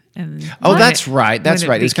 And that's right. That's when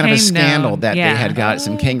right. It was kind of a became scandal known, that yeah. they had got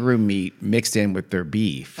some kangaroo meat mixed in with their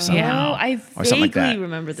beef. somehow, Oh, I or something like vaguely that.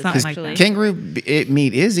 remember this Something like actually. that. Kangaroo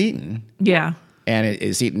meat is eaten, Yeah. and it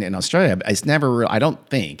is eaten in Australia. But it's never. I don't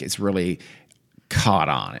think it's really caught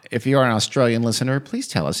on. If you're an Australian listener, please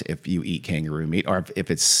tell us if you eat kangaroo meat, or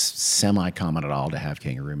if it's semi-common at all to have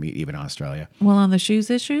kangaroo meat, even in Australia. Well, on the shoes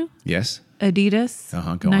issue, Yes. Adidas,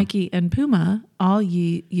 Go on. Nike, and Puma all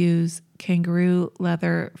use kangaroo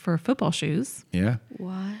leather for football shoes. Yeah.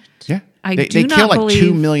 What? Yeah. I they do kill not like $2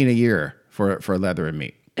 believe- million a year for leather and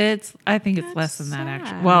meat. I think it's less than that actually.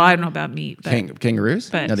 sad. Well, I don't know about meat, but Kangaroos?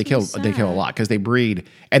 but- No, they kill a lot because they breed,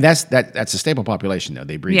 and that's a stable population though.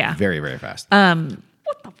 They breed Yeah. very, very fast.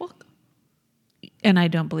 What the fuck? and I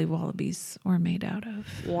don't believe wallabies were made out of.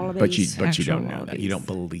 Wallabies. but you don't actual know that. You don't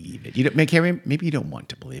wallabies. believe it. You don't, maybe you don't want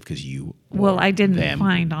to believe because you. Well, or I didn't them.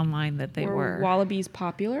 find online that they Were were. wallabies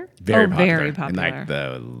popular? Very Oh, popular. very popular. In like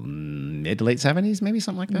the mid to late 70s, maybe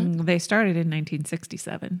something like that. They started in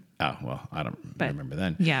 1967. Oh well, I don't But remember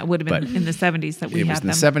then. Yeah, it would have But been in the 70s that we it was had in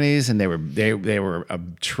the them. 70s, and they were a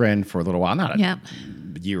trend for a little while, not a Yeah.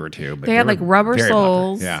 year or two, but They had like were rubber very popular.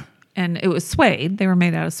 soles. Yeah. And it was suede. They were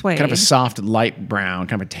made out of suede. Kind of a soft, light brown,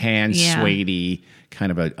 kind of a tan, Yeah. suede-y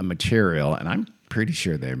kind of a material, and I'm pretty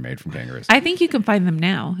sure they're made from kangaroos. I think you can find them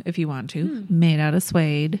now if you want to. Made out of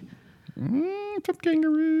suede. From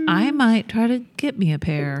kangaroos. I might try to get me a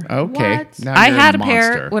pair. Okay. What? Now I you're had a monster.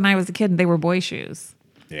 pair when I was a kid and they were boy shoes.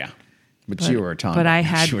 Yeah. But you were a tomboy. But I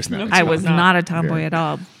had She was not a I was tomboy. not a tomboy Very. at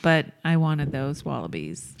all, but I wanted those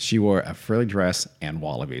wallabies. She wore a frilly dress and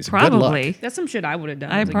wallabies. Good luck. Probably. That's some shit I would have done.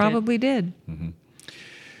 I as a kid. probably did.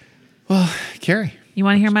 Well, Carrie, You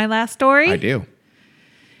want to hear my last story? I do.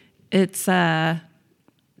 It's a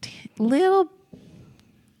little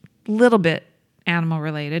bit animal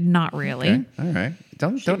related, not really. Okay. All right.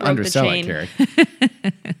 Don't broke the undersell it, chain. Carrie.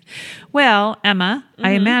 Well, Emma,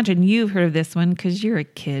 I imagine you've heard of this one because you're a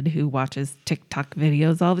kid who watches TikTok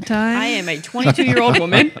videos all the time. I am a 22-year-old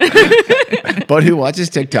woman. But who watches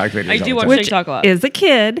TikTok videos? I all do the watch time? TikTok a lot. Is a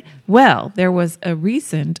kid. Well, there was a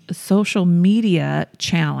recent social media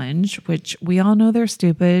challenge, which we all know they're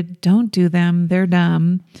stupid. Don't do them. They're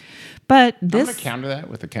dumb. But I'm going this, to counter that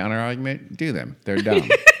with a counter argument. Do them. They're dumb.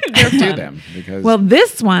 Do them because well,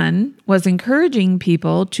 this one was encouraging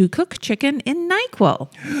people to cook chicken in NyQuil.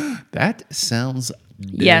 that sounds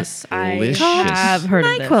Yes, I delicious. have heard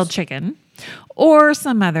of NyQuil this. chicken or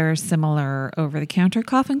some other similar over-the-counter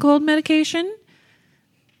cough and cold medication,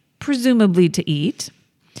 presumably to eat.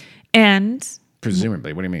 And,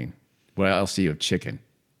 Presumably, what do you mean? What else do you have? Chicken.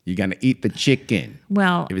 You're going to eat the chicken.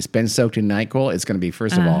 well, If it's been soaked in NyQuil, it's going to be,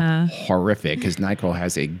 first of all, horrific because NyQuil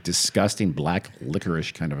has a disgusting black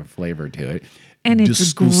licorice kind of a flavor to it. and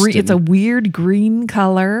it's it's a weird green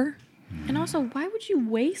color. And also, why would you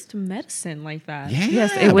waste medicine like that? Yeah,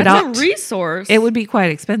 Yes, it would That's all- a resource. It would be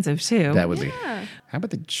quite expensive too. That would be. Yeah. How about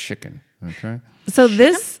the chicken? Okay. So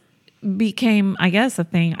this became, I guess, a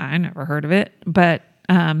thing. I never heard of it, but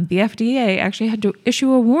the FDA actually had to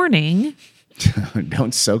issue a warning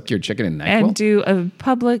Don't soak your chicken in NyQuil. and do a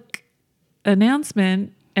public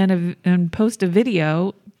announcement and post a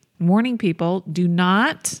video warning people: do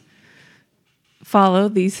not follow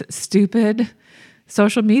these stupid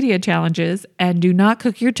social media challenges and do not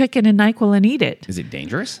cook your chicken in NyQuil and eat it. Is it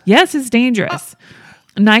dangerous? Yes, it's dangerous.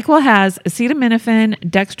 NyQuil has acetaminophen,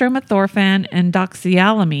 dextromethorphan, and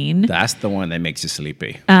doxylamine. That's the one that makes you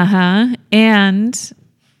sleepy. And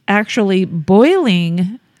actually,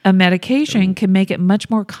 boiling a medication can make it much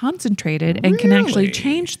more concentrated and can actually Really?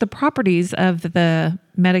 change the properties of the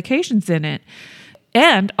medications in it.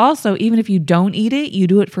 And also, even if you don't eat it, you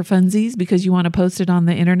do it for funsies because you want to post it on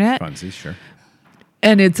the internet. Funsies, sure.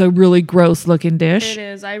 And it's a really gross looking dish. It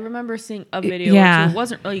is. I remember seeing a video. yeah. Or two. It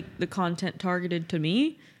wasn't really the content targeted to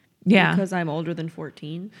me. Yeah. Because I'm older than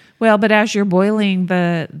 14. Well, but as you're boiling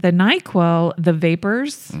the NyQuil, the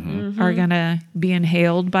vapors Mm-hmm. are going to be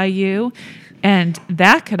inhaled by you. And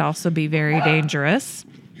that could also be very dangerous.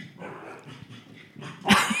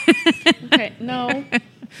 Okay, no.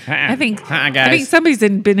 I think Hi, I think guys. somebody's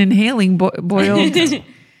been inhaling boiled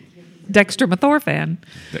dextromethorphan,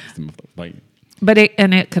 Like, but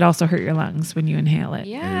it could also hurt your lungs when you inhale it.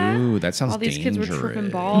 Yeah. ooh, that sounds All these dangerous. kids were tripping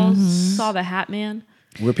balls. Saw the Hat Man.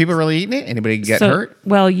 Were people really eating it? Anybody get So- hurt?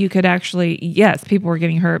 Well, you could actually, yes, people were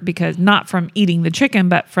getting hurt because not from eating the chicken,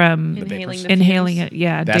 but from Inhaling the inhaling fumes. it.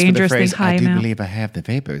 Yeah, That's where the dangerously phrase, high I do amount. believe I have the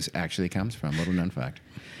vapors actually comes from. Little known fact.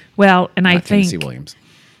 Well, and I Not Tennessee think Williams.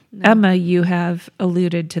 Emma, you have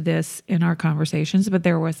alluded to this in our conversations, but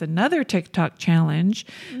there was another TikTok challenge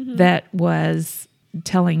that was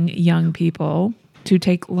telling young people to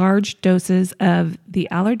take large doses of the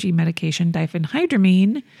allergy medication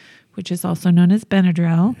diphenhydramine, which is also known as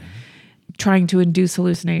Benadryl, trying to induce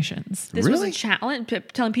hallucinations. This was Really? a challenge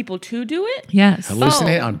telling people to do it. Yes.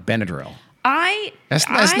 Hallucinate on Benadryl. That's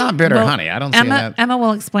not bitter Well, honey. I don't see Emma, that. Emma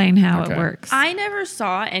will explain how Okay. it works. I never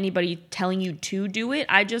saw anybody telling you to do it.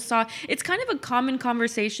 I just saw it's kind of a common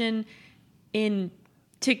conversation in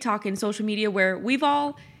TikTok and social media where we've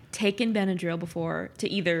all taken Benadryl before to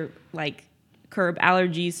either like curb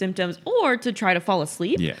allergy symptoms or to try to fall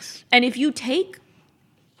asleep. Yes. And if you take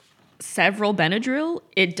several Benadryl,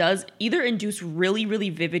 it does either induce really, really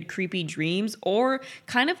vivid, creepy dreams or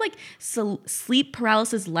kind of like sleep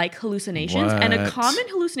paralysis like hallucinations. And a What? common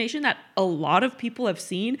hallucination that a lot of people have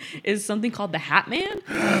seen is something called the Hat Man,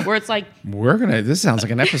 where it's like, This sounds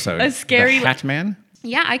like an episode. A scary- The Hat Man?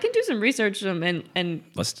 yeah, I can do some research and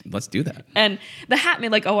Let's do that. And the Hat Man,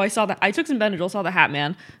 like, oh, I saw that. I took some Benadryl, saw the Hat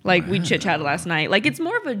Man. Like, we chit chatted last night. Like, it's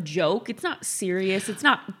more of a joke. It's not serious. It's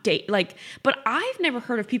not but I've never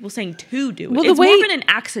heard of people saying to do it. Well, the It's way- more of an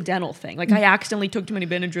accidental thing. Like, I accidentally took too many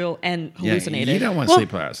Benadryl and hallucinated. Yeah, you don't want Well, sleep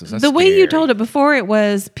paralysis. That's the way you scary. told it before, it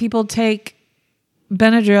was people take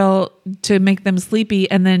Benadryl to make them sleepy,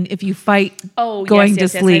 and then if you fight going yes,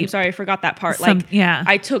 to yes, sleep, I'm sorry, I forgot that part. Some- Like, yeah.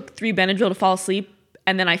 I took 3 Benadryl to fall asleep,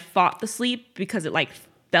 and then I fought the sleep because it like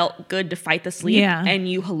felt good to fight the sleep. Yeah. And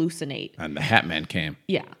you hallucinate. And the Hat Man came.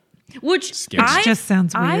 Yeah. Which Scary. I Just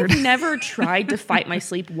sounds weird. I've never tried to fight my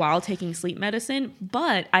sleep while taking sleep medicine,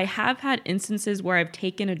 but I have had instances where I've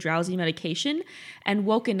taken a drowsy medication and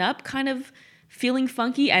woken up kind of feeling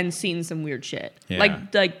funky and seen some weird shit. Yeah.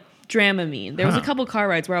 Like Dramamine. There was a couple car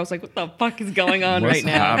rides where I was like, what the fuck is going on What's right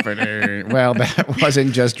now? happening? Well, that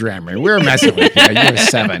wasn't just Dramamine. We were messing with you. You were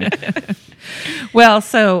 7. well,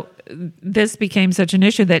 so this became such an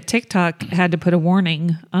issue that TikTok had to put a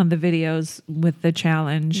warning on the videos with the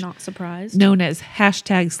challenge Not surprised. known as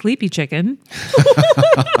hashtag sleepy chicken.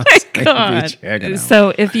 God.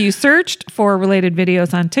 So if you searched for related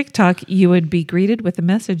videos on TikTok, you would be greeted with a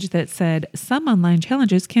message that said, some online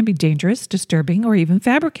challenges can be dangerous, disturbing, or even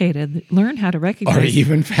fabricated. Learn how to recognize. Or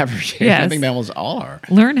even fabricated. Yes. I think that was all are.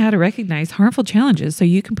 Learn how to recognize harmful challenges so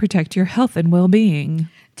you can protect your health and well-being.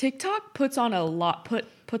 TikTok puts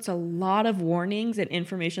a lot of warnings and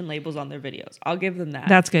information labels on their videos. I'll give them that.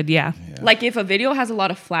 That's good. Yeah. Like if a video has a lot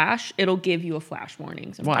of flash, it'll give you a flash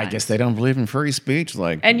warning sometimes. Well, I guess they don't believe in free speech.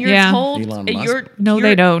 Like, And you're Yeah. told Elon Musk. No,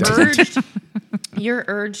 they don't. You're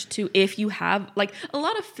urged to, if you have, like, a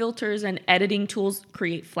lot of filters and editing tools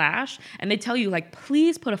create flash, and they tell you, like,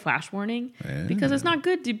 please put a flash warning because it's not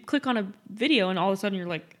good to click on a video and all of a sudden you're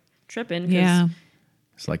like tripping. 'cause Yeah.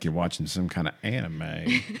 it's like you're watching some kind of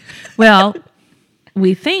anime. Well,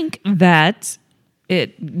 we think that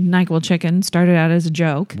NyQuil chicken started out as a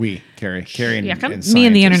joke. Carrie and, Yeah, come- and Me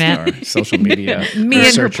and the scientists internet. are social media Me and her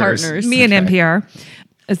researchers. partners. Me and NPR.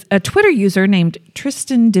 A Twitter user named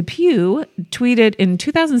Tristan Depew tweeted in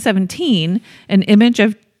 2017 an image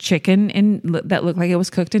of chicken that looked like it was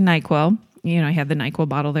cooked in NyQuil. You know, I had the NyQuil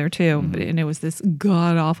bottle there too, and it was this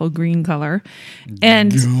god awful green color.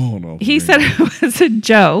 And he said it was a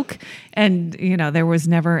joke, and you know there was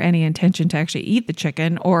never any intention to actually eat the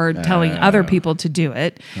chicken or telling other people to do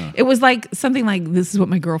it. It was like something like, "This is what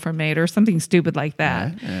my girlfriend made," or something stupid like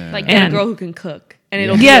that. Like, get a And- girl who can cook. And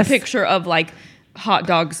it'll Yes. be a picture of, like, hot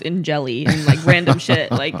dogs in jelly and, like, random shit.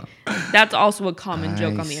 Like, that's also a common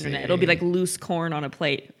joke on the internet. It'll be, like, loose corn on a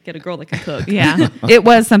plate. Get a girl that can cook. Yeah, it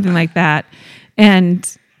was something like that, and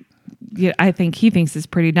yeah, I think he thinks it's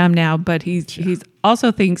pretty dumb now. But he's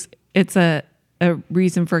also thinks it's a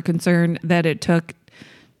reason for concern that it took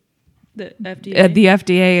The FDA. the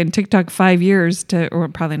FDA and TikTok 5 years or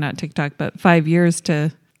probably not TikTok, but 5 years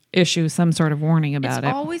to issue some sort of warning about It's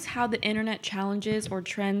it. always how the internet challenges or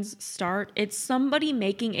trends start. It's somebody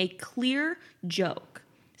making a clear joke.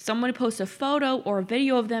 Someone posts a photo or a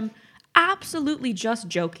video of them absolutely just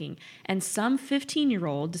joking, and some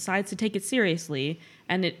 15-year-old decides to take it seriously,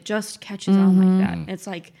 and it just catches on like that. It's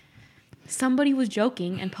like somebody was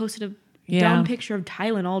joking and posted a dumb picture of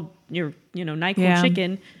Tylenol, NyQuil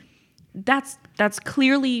chicken. That's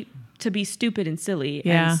clearly to be stupid and silly.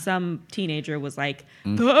 Yeah. And some teenager was like,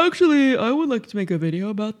 actually, I would like to make a video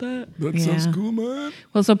about that. That Yeah. sounds cool, man.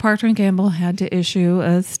 Well, so Procter & Gamble had to issue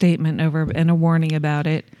a statement and a warning about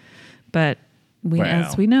it, but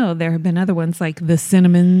as we know, there have been other ones like the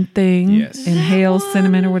cinnamon thing, Yes. inhale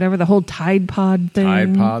cinnamon or whatever, the whole Tide Pod thing.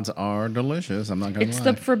 Tide Pods are delicious. I'm not going to It's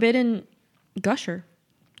lie. the forbidden gusher.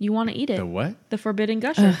 You want to eat it. The what? The forbidden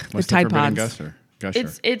gusher. What's the Tide forbidden Pods. Gusher?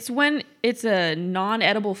 It's when it's a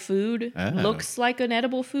non-edible food, looks like an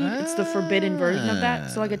edible food. It's the forbidden version of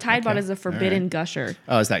that. So like a Tide Pod is a forbidden gusher.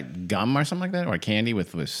 Oh, is that gum or something like that? Or candy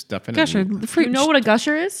with stuff in Gusher, it? fruit, You know what a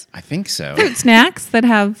gusher is? I think so. fruit snacks that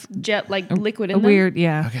have Jet like liquid a in them. weird,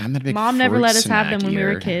 yeah, Okay, I'm not a big Mom never fruit let us have them snack when we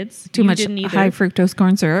were eater. kids. too You much didn't either. high fructose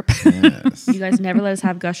corn syrup. Yes. You guys never let us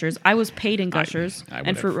have gushers. I was paid in gushers I and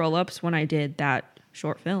would've. fruit roll-ups when I did that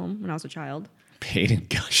short film when I was a child. Paid in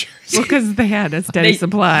gushers. Well, because they had a steady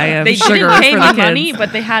supply of They sugar didn't pay for me the kids. money,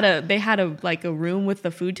 but they had a like a room with the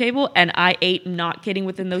food table, and I ate, not kidding,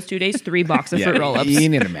 within those 2 days, 3 boxes of fruit roll-ups. You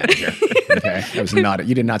need a manager. Okay, it was not.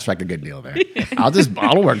 You did not strike a good deal there.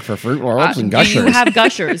 I'll work for fruit roll-ups and Do gushers. you have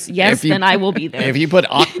gushers? Yes, If you- then I will be there. If you put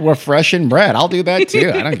Aqua Fresh in bread, I'll do that too.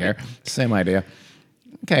 I don't care. Same idea.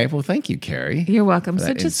 Okay, well, thank you, Carrie. You're welcome. for So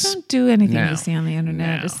that just ins- don't do anything No. you see on the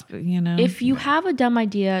internet. No. Just, you know. If you have a dumb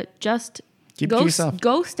idea, just Keep it to yourself.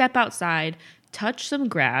 go step outside, touch some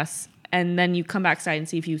grass, and then you come back inside and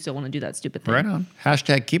see if you still want to do that stupid thing. Right on.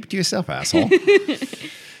 Hashtag keep it to yourself, asshole.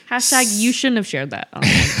 Hashtag you shouldn't have shared that.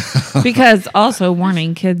 online. because also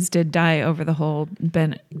warning, kids did die over the whole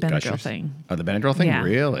Benadryl Gushers. thing. Oh, the Benadryl thing? Yeah.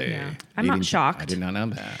 Really? Yeah. I'm not shocked. I did not know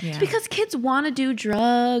that. Yeah. Because kids want to do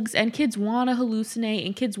drugs and kids want to hallucinate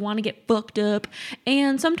and kids want to get fucked up.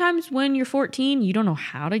 And sometimes when you're 14, you don't know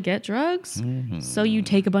how to get drugs. So you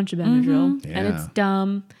take a bunch of Benadryl and it's Yeah.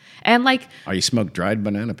 dumb. And like Or you smoke dried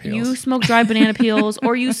banana peels. you smoke dried banana peels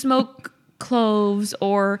or you smoke cloves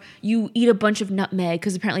or you eat a bunch of nutmeg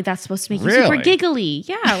because apparently that's supposed to make you super Really? giggly.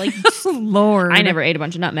 Yeah, like Lord. I never ate a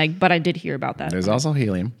bunch of nutmeg, but I did hear about that. There's also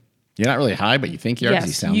helium. You're not really high, but you think you are because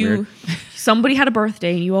you sound weird. Somebody had a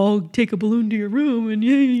birthday and you all take a balloon to your room and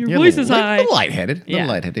your You're voice a is little, high. little lightheaded. A Yeah. little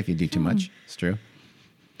lightheaded if you do too much. It's true.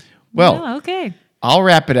 Well, Oh, okay. I'll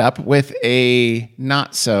wrap it up with a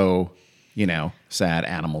not so, sad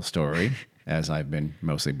animal story. as I've been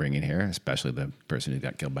mostly bringing here, especially the person who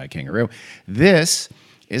got killed by a kangaroo. This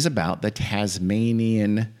is about the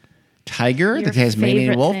Tasmanian tiger, Your the Tasmanian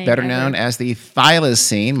favorite wolf, thing better ever. known as the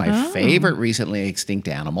thylacine, my favorite recently extinct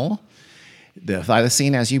animal. The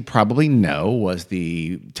thylacine, as you probably know, was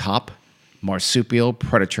the top marsupial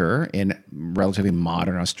predator in relatively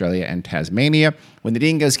modern Australia and Tasmania. When the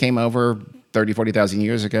dingoes came over 30, 40,000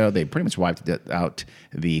 years ago, they pretty much wiped out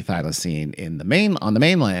the thylacine on the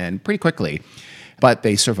mainland pretty quickly. But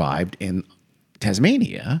they survived in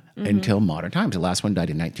Tasmania until modern times. The last one died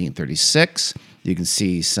in 1936. You can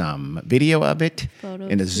see some video of it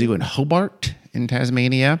in a zoo in Hobart in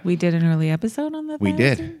Tasmania. We did an early episode on the We thylacine?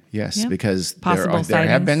 did, yes, Yeah. because Possible there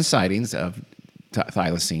have been sightings. sightings of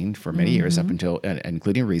thylacine for many years, up until,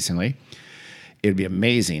 including recently. It'd be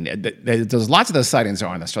amazing. There's lots of those sightings are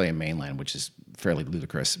on the Australian mainland, which is fairly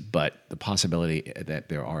ludicrous, but the possibility that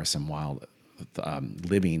there are some wild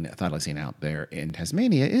living thylacine out there in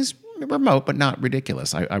Tasmania is remote, but not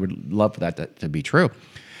ridiculous. I would love for that to be true.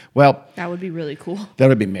 Well, That would be really cool. that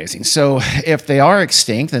would be amazing. So if they are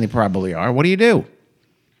extinct, and they probably are, what do?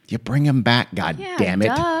 You bring them back, God Yeah, damn it.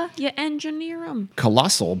 duh. You engineer them.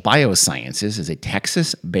 Colossal Biosciences is a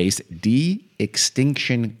Texas-based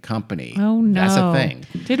de-extinction company. Oh, no. That's a thing.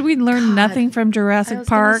 Did we learn nothing from I Jurassic was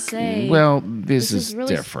gonna Park? say, Well, this is is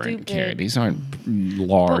really different, stupid. Carrie. These aren't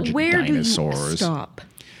large but where dinosaurs. do you stop?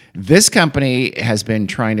 This company has been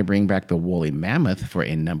trying to bring back the woolly mammoth for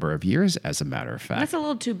a number of years, as a matter of fact. That's a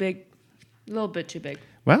little too big. A little bit too big.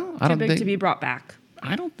 Well, I Too don't big think to be brought back.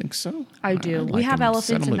 I don't think so. I do. We like have them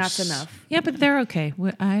elephants, and that's loose. enough. Yeah, but they're okay.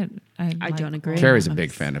 I don't agree. Carrie's a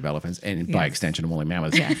big fan of elephants, and by Yes. extension, woolly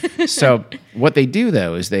mammoths. So what they do,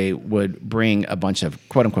 though, is they would bring a bunch of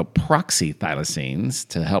quote-unquote proxy thylacines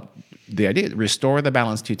to help the idea restore the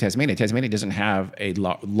balance to Tasmania. Tasmania doesn't have a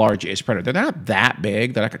large-ish predator. They're not that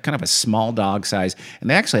big. They're like kind of a small dog size, and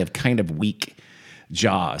they actually have kind of weak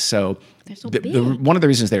jaws. So, They're so the, big. one of the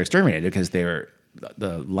reasons they're exterminated because they're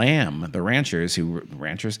the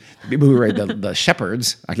people who were the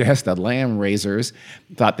shepherds, I guess, the lamb raisers,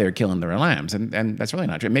 thought they were killing their lambs, and that's really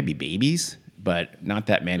not true. Maybe babies, but not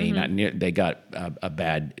that many. Mm-hmm. Not near. They got a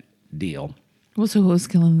bad deal. Well, so who was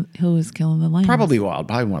killing the lambs? Probably wild,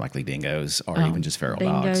 probably more likely dingoes, or even just feral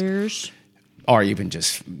dogs, Bangers. or even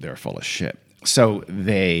just they're full of shit. So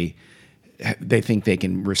they think they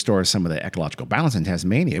can restore some of the ecological balance in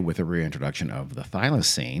Tasmania with the reintroduction of the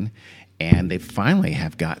thylacine. And they finally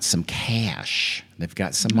have got some cash. They've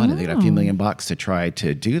got some money. They got a few $1,000,000 to try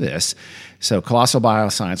to do this. So Colossal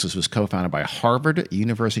Biosciences was co-founded by a Harvard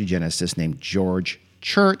University geneticist named George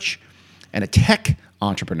Church and a tech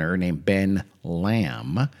entrepreneur named Ben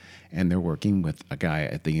Lamb. And they're working with a guy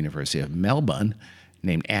at the University of Melbourne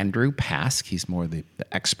named Andrew Pask. He's more the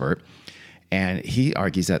expert. And he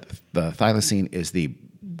argues that the thylacine is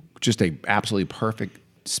just a absolutely perfect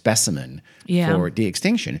specimen for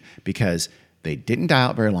de-extinction because they didn't die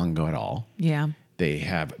out very long ago at all. Yeah. They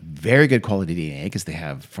have very good quality DNA because they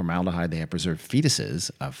have formaldehyde. They have preserved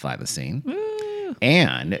fetuses of thylacine.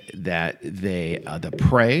 And that the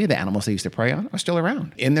prey, the animals they used to prey on, are still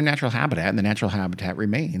around in their natural habitat, and the natural habitat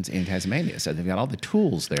remains in Tasmania. So they've got all the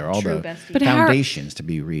tools there, all True, the bestie. But how- foundations to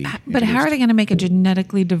be But how are they going to make a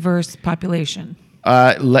genetically diverse population?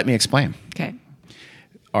 Let me explain. Okay.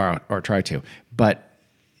 Or try to. But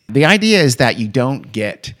the idea is that you don't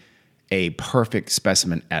get a perfect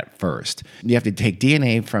specimen at first. You have to take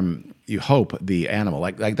DNA from, you hope, the animal.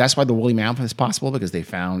 Like that's why the woolly mammoth is possible, because they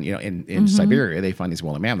found, in Siberia, they find these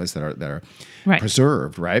woolly mammoths that are Right.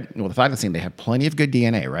 preserved, right? Well, the thylacine, they have plenty of good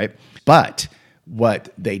DNA, right? But what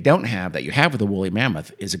they don't have that you have with the woolly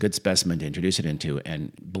mammoth is a good specimen to introduce it into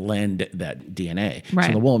and blend that DNA. Right.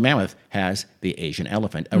 So the woolly mammoth has the Asian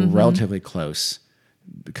elephant, a relatively close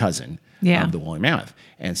cousin of the woolly mammoth.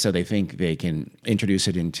 And so they think they can introduce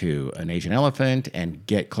it into an Asian elephant and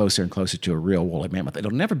get closer and closer to a real woolly mammoth.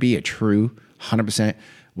 It'll never be a true 100%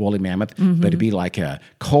 woolly mammoth, but it'd be like a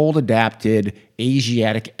cold adapted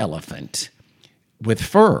Asiatic elephant with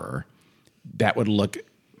fur that would look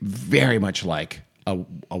very much like a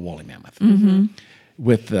woolly mammoth.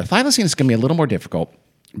 With the thylacine, it's going to be a little more difficult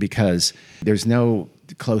because there's no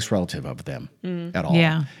close relative of them at all.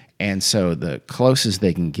 Yeah. And so the closest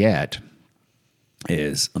they can get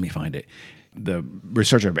is, let me find it. The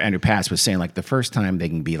researcher Andrew Pask was saying like the first time they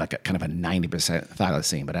can be like a kind of a 90%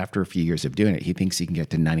 thylacine, but after a few years of doing it, he thinks he can get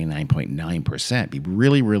to 99.9%, be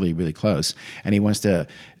really, really, really close. And he wants to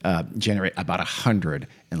generate about 100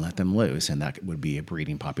 and let them loose. And that would be a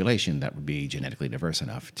breeding population that would be genetically diverse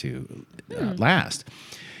enough to last.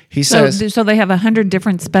 He So, says, so they have 100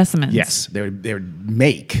 different specimens. yes, they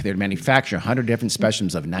would manufacture 100 different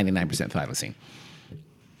specimens of 99% thylacine.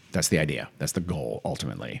 That's the idea. That's the goal,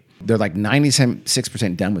 ultimately. They're like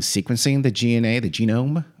 96% done with sequencing the DNA, the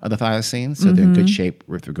genome of the thylacine, so they're in good shape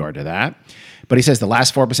with regard to that. But he says the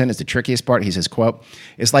last 4% is the trickiest part. He says, quote,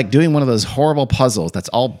 it's like doing one of those horrible puzzles that's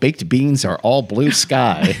all baked beans or all blue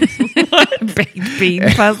sky. Baked bean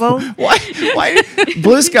puzzle. Why?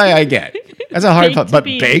 Blue sky I get. That's a hard Baked puzzle. But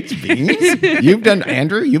beans. baked beans? You've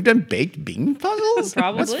done baked bean puzzles?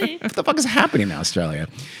 Probably. What the fuck is happening in Australia?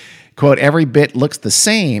 Quote, every bit looks the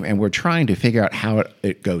same, and we're trying to figure out how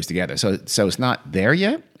it goes together. So it's not there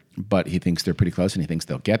yet, but he thinks they're pretty close, and he thinks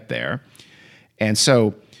they'll get there. And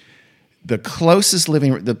so the closest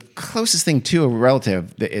thing to a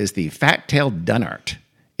relative is the fat-tailed dunnart.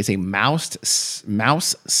 It's a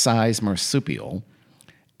mouse-sized marsupial,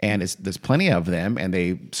 and there's plenty of them, and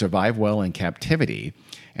they survive well in captivity.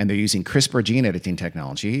 And they're using CRISPR gene editing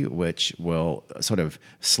technology, which will sort of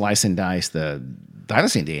slice and dice the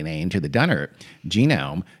thylacine DNA into the dunnart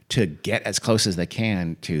genome to get as close as they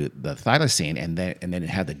can to the thylacine, and then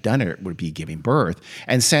have the dunnart would be giving birth.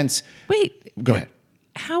 And since Wait, go ahead,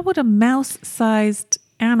 how would a mouse-sized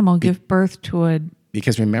animal give birth to a...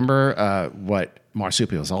 because remember what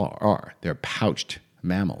marsupials are. They're pouched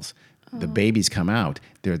mammals. The babies come out.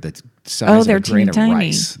 They're the size of they're a grain of teeny-tiny.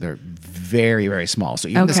 rice. They're very, very small. So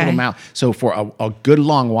even this Okay. little mouse. So for a good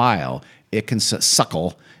long while, it can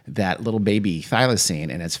suckle that little baby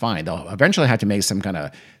thylacine, and it's fine. They'll eventually have to make some kind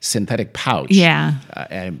of synthetic pouch. Yeah.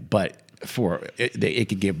 But it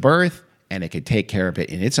could give birth, and it could take care of it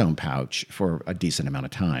in its own pouch for a decent amount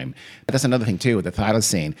of time. But that's another thing too with the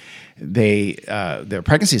thylacine. Their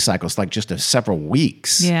pregnancy cycle is like just several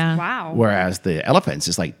weeks. Yeah. Wow. Whereas the elephants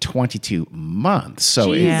is like 22 months.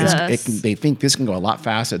 So Jesus. they think this can go a lot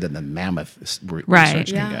faster than the mammoth research Right.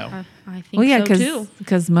 can go. Yeah, I think Well, yeah, so too.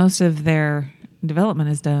 because most of their development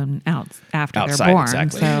is done after Outside, they're born.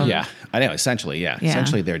 exactly. So Yeah, I know. Essentially, yeah. Yeah.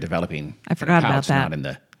 Essentially, they're developing. I forgot in a about pouch, that. Not in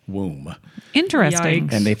the womb. interesting.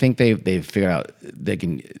 Yikes. And they think they've figured out they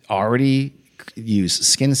can already use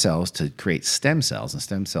skin cells to create stem cells, and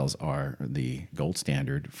stem cells are the gold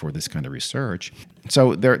standard for this kind of research.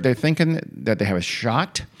 So they're thinking that they have a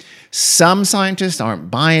shot. Some scientists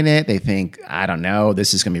aren't buying it. They think, I don't know,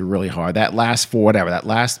 this is going to be really hard. That last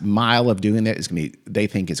mile of doing that is going to be, they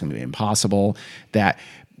think it's going to be impossible. That,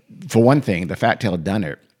 for one thing, the fat-tailed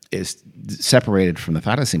dunnart is separated from the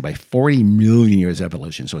thylacine by 40 million years of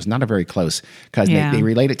evolution. So it's not a very close, because Yeah. they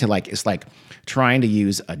relate it to it's like trying to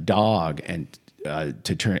use a dog and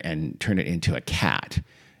to turn it into a cat.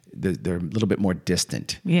 They're a little bit more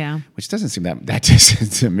distant. Yeah. Which doesn't seem that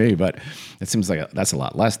distant to me, but it seems like that's a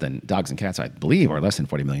lot less than dogs and cats, I believe, are less than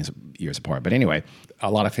 40 million years apart. But anyway,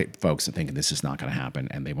 a lot of folks are thinking this is not going to happen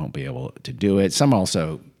and they won't be able to do it. Some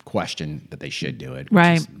also question that they should do it.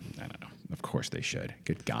 Right. I don't know. Of course they should.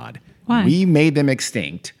 Good God. Why? We made them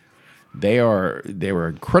extinct. They were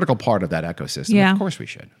a critical part of that ecosystem. Yeah. Of course we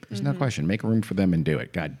should. There's no question. Make room for them and do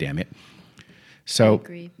it. God damn it. So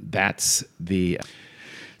agree. that's the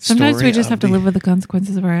Sometimes story we just of have to the- live with the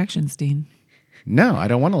consequences of our actions, Dean. No, I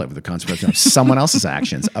don't want to live with the consequences of someone else's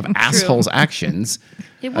actions, of assholes' actions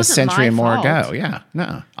It a wasn't century my and more fault. ago. Yeah,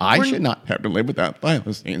 no. I should not have to live without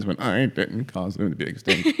thylacines when I didn't cause them to be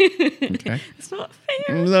extinct. Okay? It's not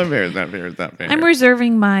fair. It's not fair, it's not fair, it's not fair. I'm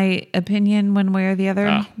reserving my opinion one way or the other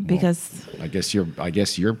Well, because I guess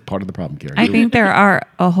you're part of the problem, Kara. I think there are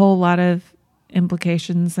a whole lot of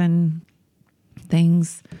implications and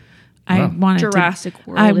things. I Wow. want it Jurassic to,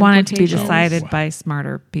 World I want it to be implications. decided Wow. by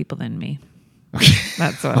smarter people than me.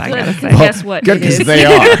 That's what I gotta say. Guess what? Good, it because is. they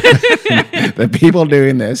are. The people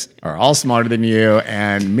doing this are all smarter than you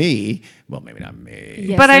and me. Well, maybe not me.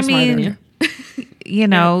 Yes, But I they're smarter than mean, you. you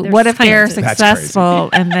know, they're what if they're scientists. That's successful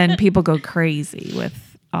and then people go crazy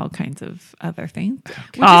with all kinds of other things?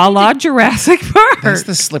 A la Jurassic That's Park.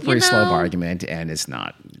 the slippery You slope know, argument, and it's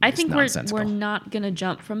not. I it's think nonsensical. we're not gonna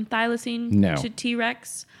jump from thylacine No. to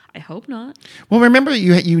T-Rex. I hope not. Well, remember,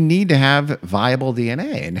 you need to have viable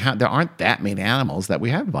DNA, and there aren't that many animals that we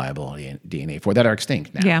have viable DNA for that are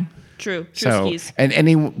extinct now. Yeah. True. So, skis. and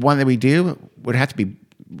any one that we do would have to be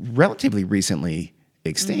relatively recently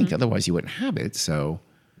extinct. Mm-hmm. Otherwise, you wouldn't have it. So,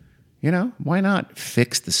 why not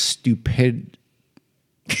fix the stupid?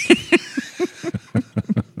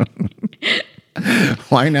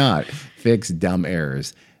 Why not fix dumb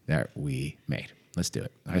errors that we made? Let's do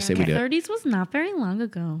it. I say we do it. 30s was not very long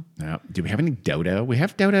ago. Now, do we have any dodo? We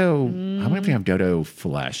have dodo. I wonder if we have dodo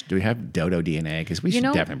flesh. Do we have dodo DNA? Because we You should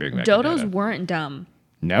know, definitely bring back dodos dodo. weren't dumb.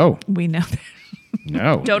 No, We know that.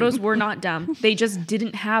 no. Dodos were not dumb. They just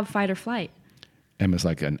didn't have fight or flight. Emma's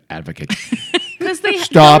like an advocate. Because they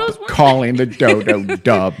Stop dodos weren't- calling the dodo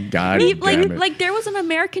dub. God damn it. like there was an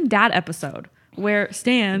American Dad episode where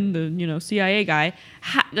Stan, the CIA guy,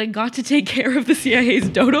 got to take care of the CIA's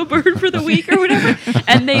dodo bird for the week or whatever,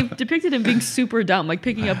 and they depicted him being super dumb, like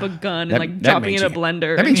picking up a gun and like dropping made in a you-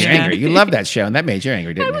 blender. That made you Yeah. angry. You love that show, and that made you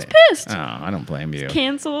angry, didn't it? I was pissed. Oh, I don't blame you.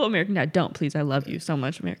 Cancel American Dad. Don't, please. I love you so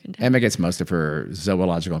much, American Dad. Emma gets most of her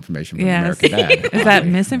zoological information from Yes. American Dad. Is that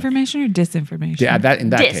oddly. misinformation or disinformation? Yeah, in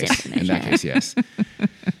that case, yes.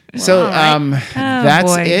 So that's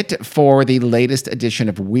boy. it for the latest edition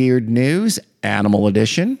of Weird News, Animal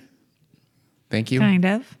Edition. Thank you Kind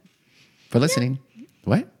of. for listening.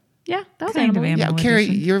 What? Yeah, that was Kind of animal. Yeah, Animal Carrie,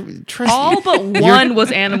 edition. you're trust All me. but one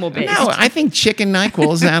was animal based. No, I think Chicken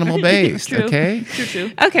NyQuil is animal based. True. Okay.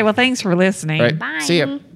 True. Okay, well, thanks for listening. All right. See ya.